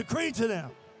eyes open. Decree to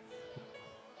them.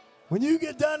 When you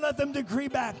get done, let them decree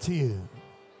back to you.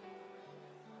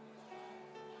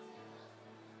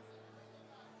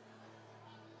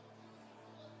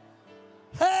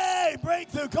 Hey,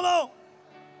 breakthrough. Come on.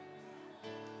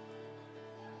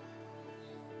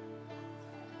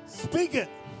 Speak it.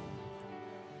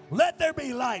 Let there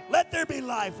be light. Let there be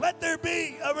life. Let there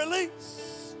be a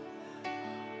release.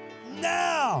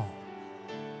 Now.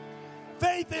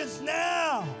 Faith is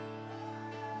now.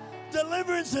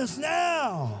 Deliverance is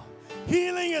now.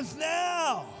 Healing is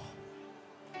now.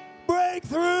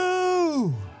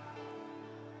 Breakthrough.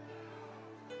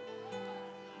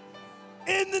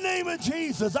 In the name of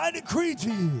Jesus, I decree to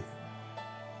you.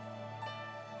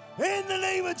 In the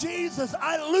name of Jesus,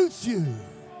 I loose you.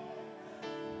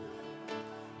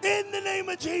 In the name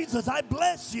of Jesus, I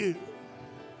bless you.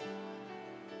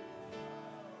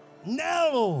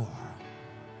 Now, Lord.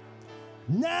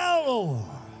 Now, Lord.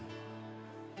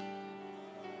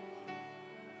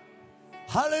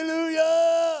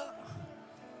 Hallelujah.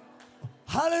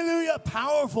 Hallelujah.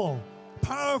 Powerful.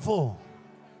 Powerful.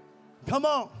 Come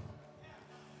on.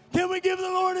 Can we give the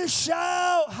Lord a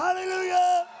shout?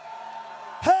 Hallelujah.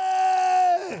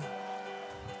 Hey.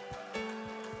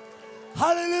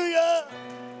 Hallelujah.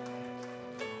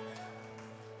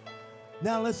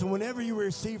 Now listen, whenever you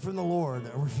receive from the Lord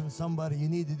or from somebody, you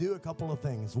need to do a couple of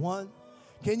things. One,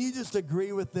 can you just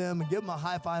agree with them and give them a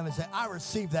high five and say, I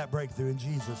received that breakthrough in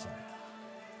Jesus' name.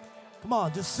 Come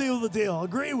on, just seal the deal.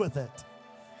 Agree with it.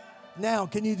 Now,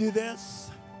 can you do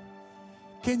this?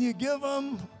 Can you give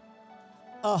them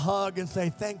a hug and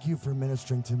say, thank you for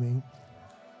ministering to me?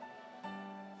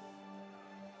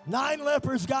 9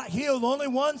 lepers got healed. Only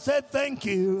one said thank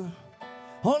you.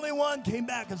 Only one came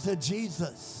back and said,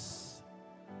 Jesus,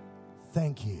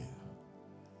 thank you.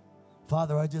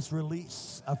 Father, I just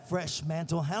release a fresh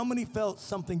mantle. How many felt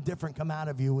something different come out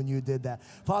of you when you did that?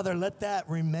 Father, let that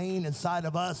remain inside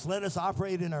of us. Let us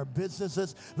operate in our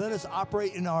businesses. Let us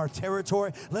operate in our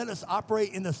territory. Let us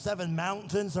operate in the 7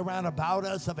 mountains around about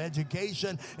us of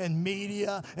education and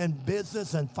media and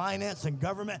business and finance and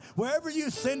government. Wherever you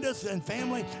send us and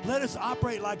family, let us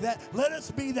operate like that. Let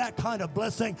us be that kind of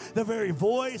blessing, the very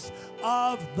voice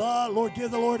of the Lord. Give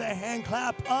the Lord a hand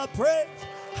clap of praise.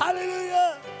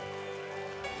 Hallelujah.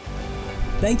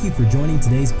 Thank you for joining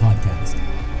today's podcast.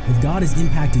 If God is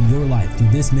impacting your life through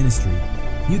this ministry,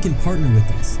 you can partner with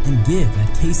us and give at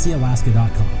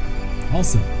kcalaska.com.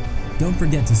 Also, don't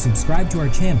forget to subscribe to our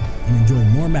channel and enjoy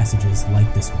more messages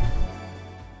like this one.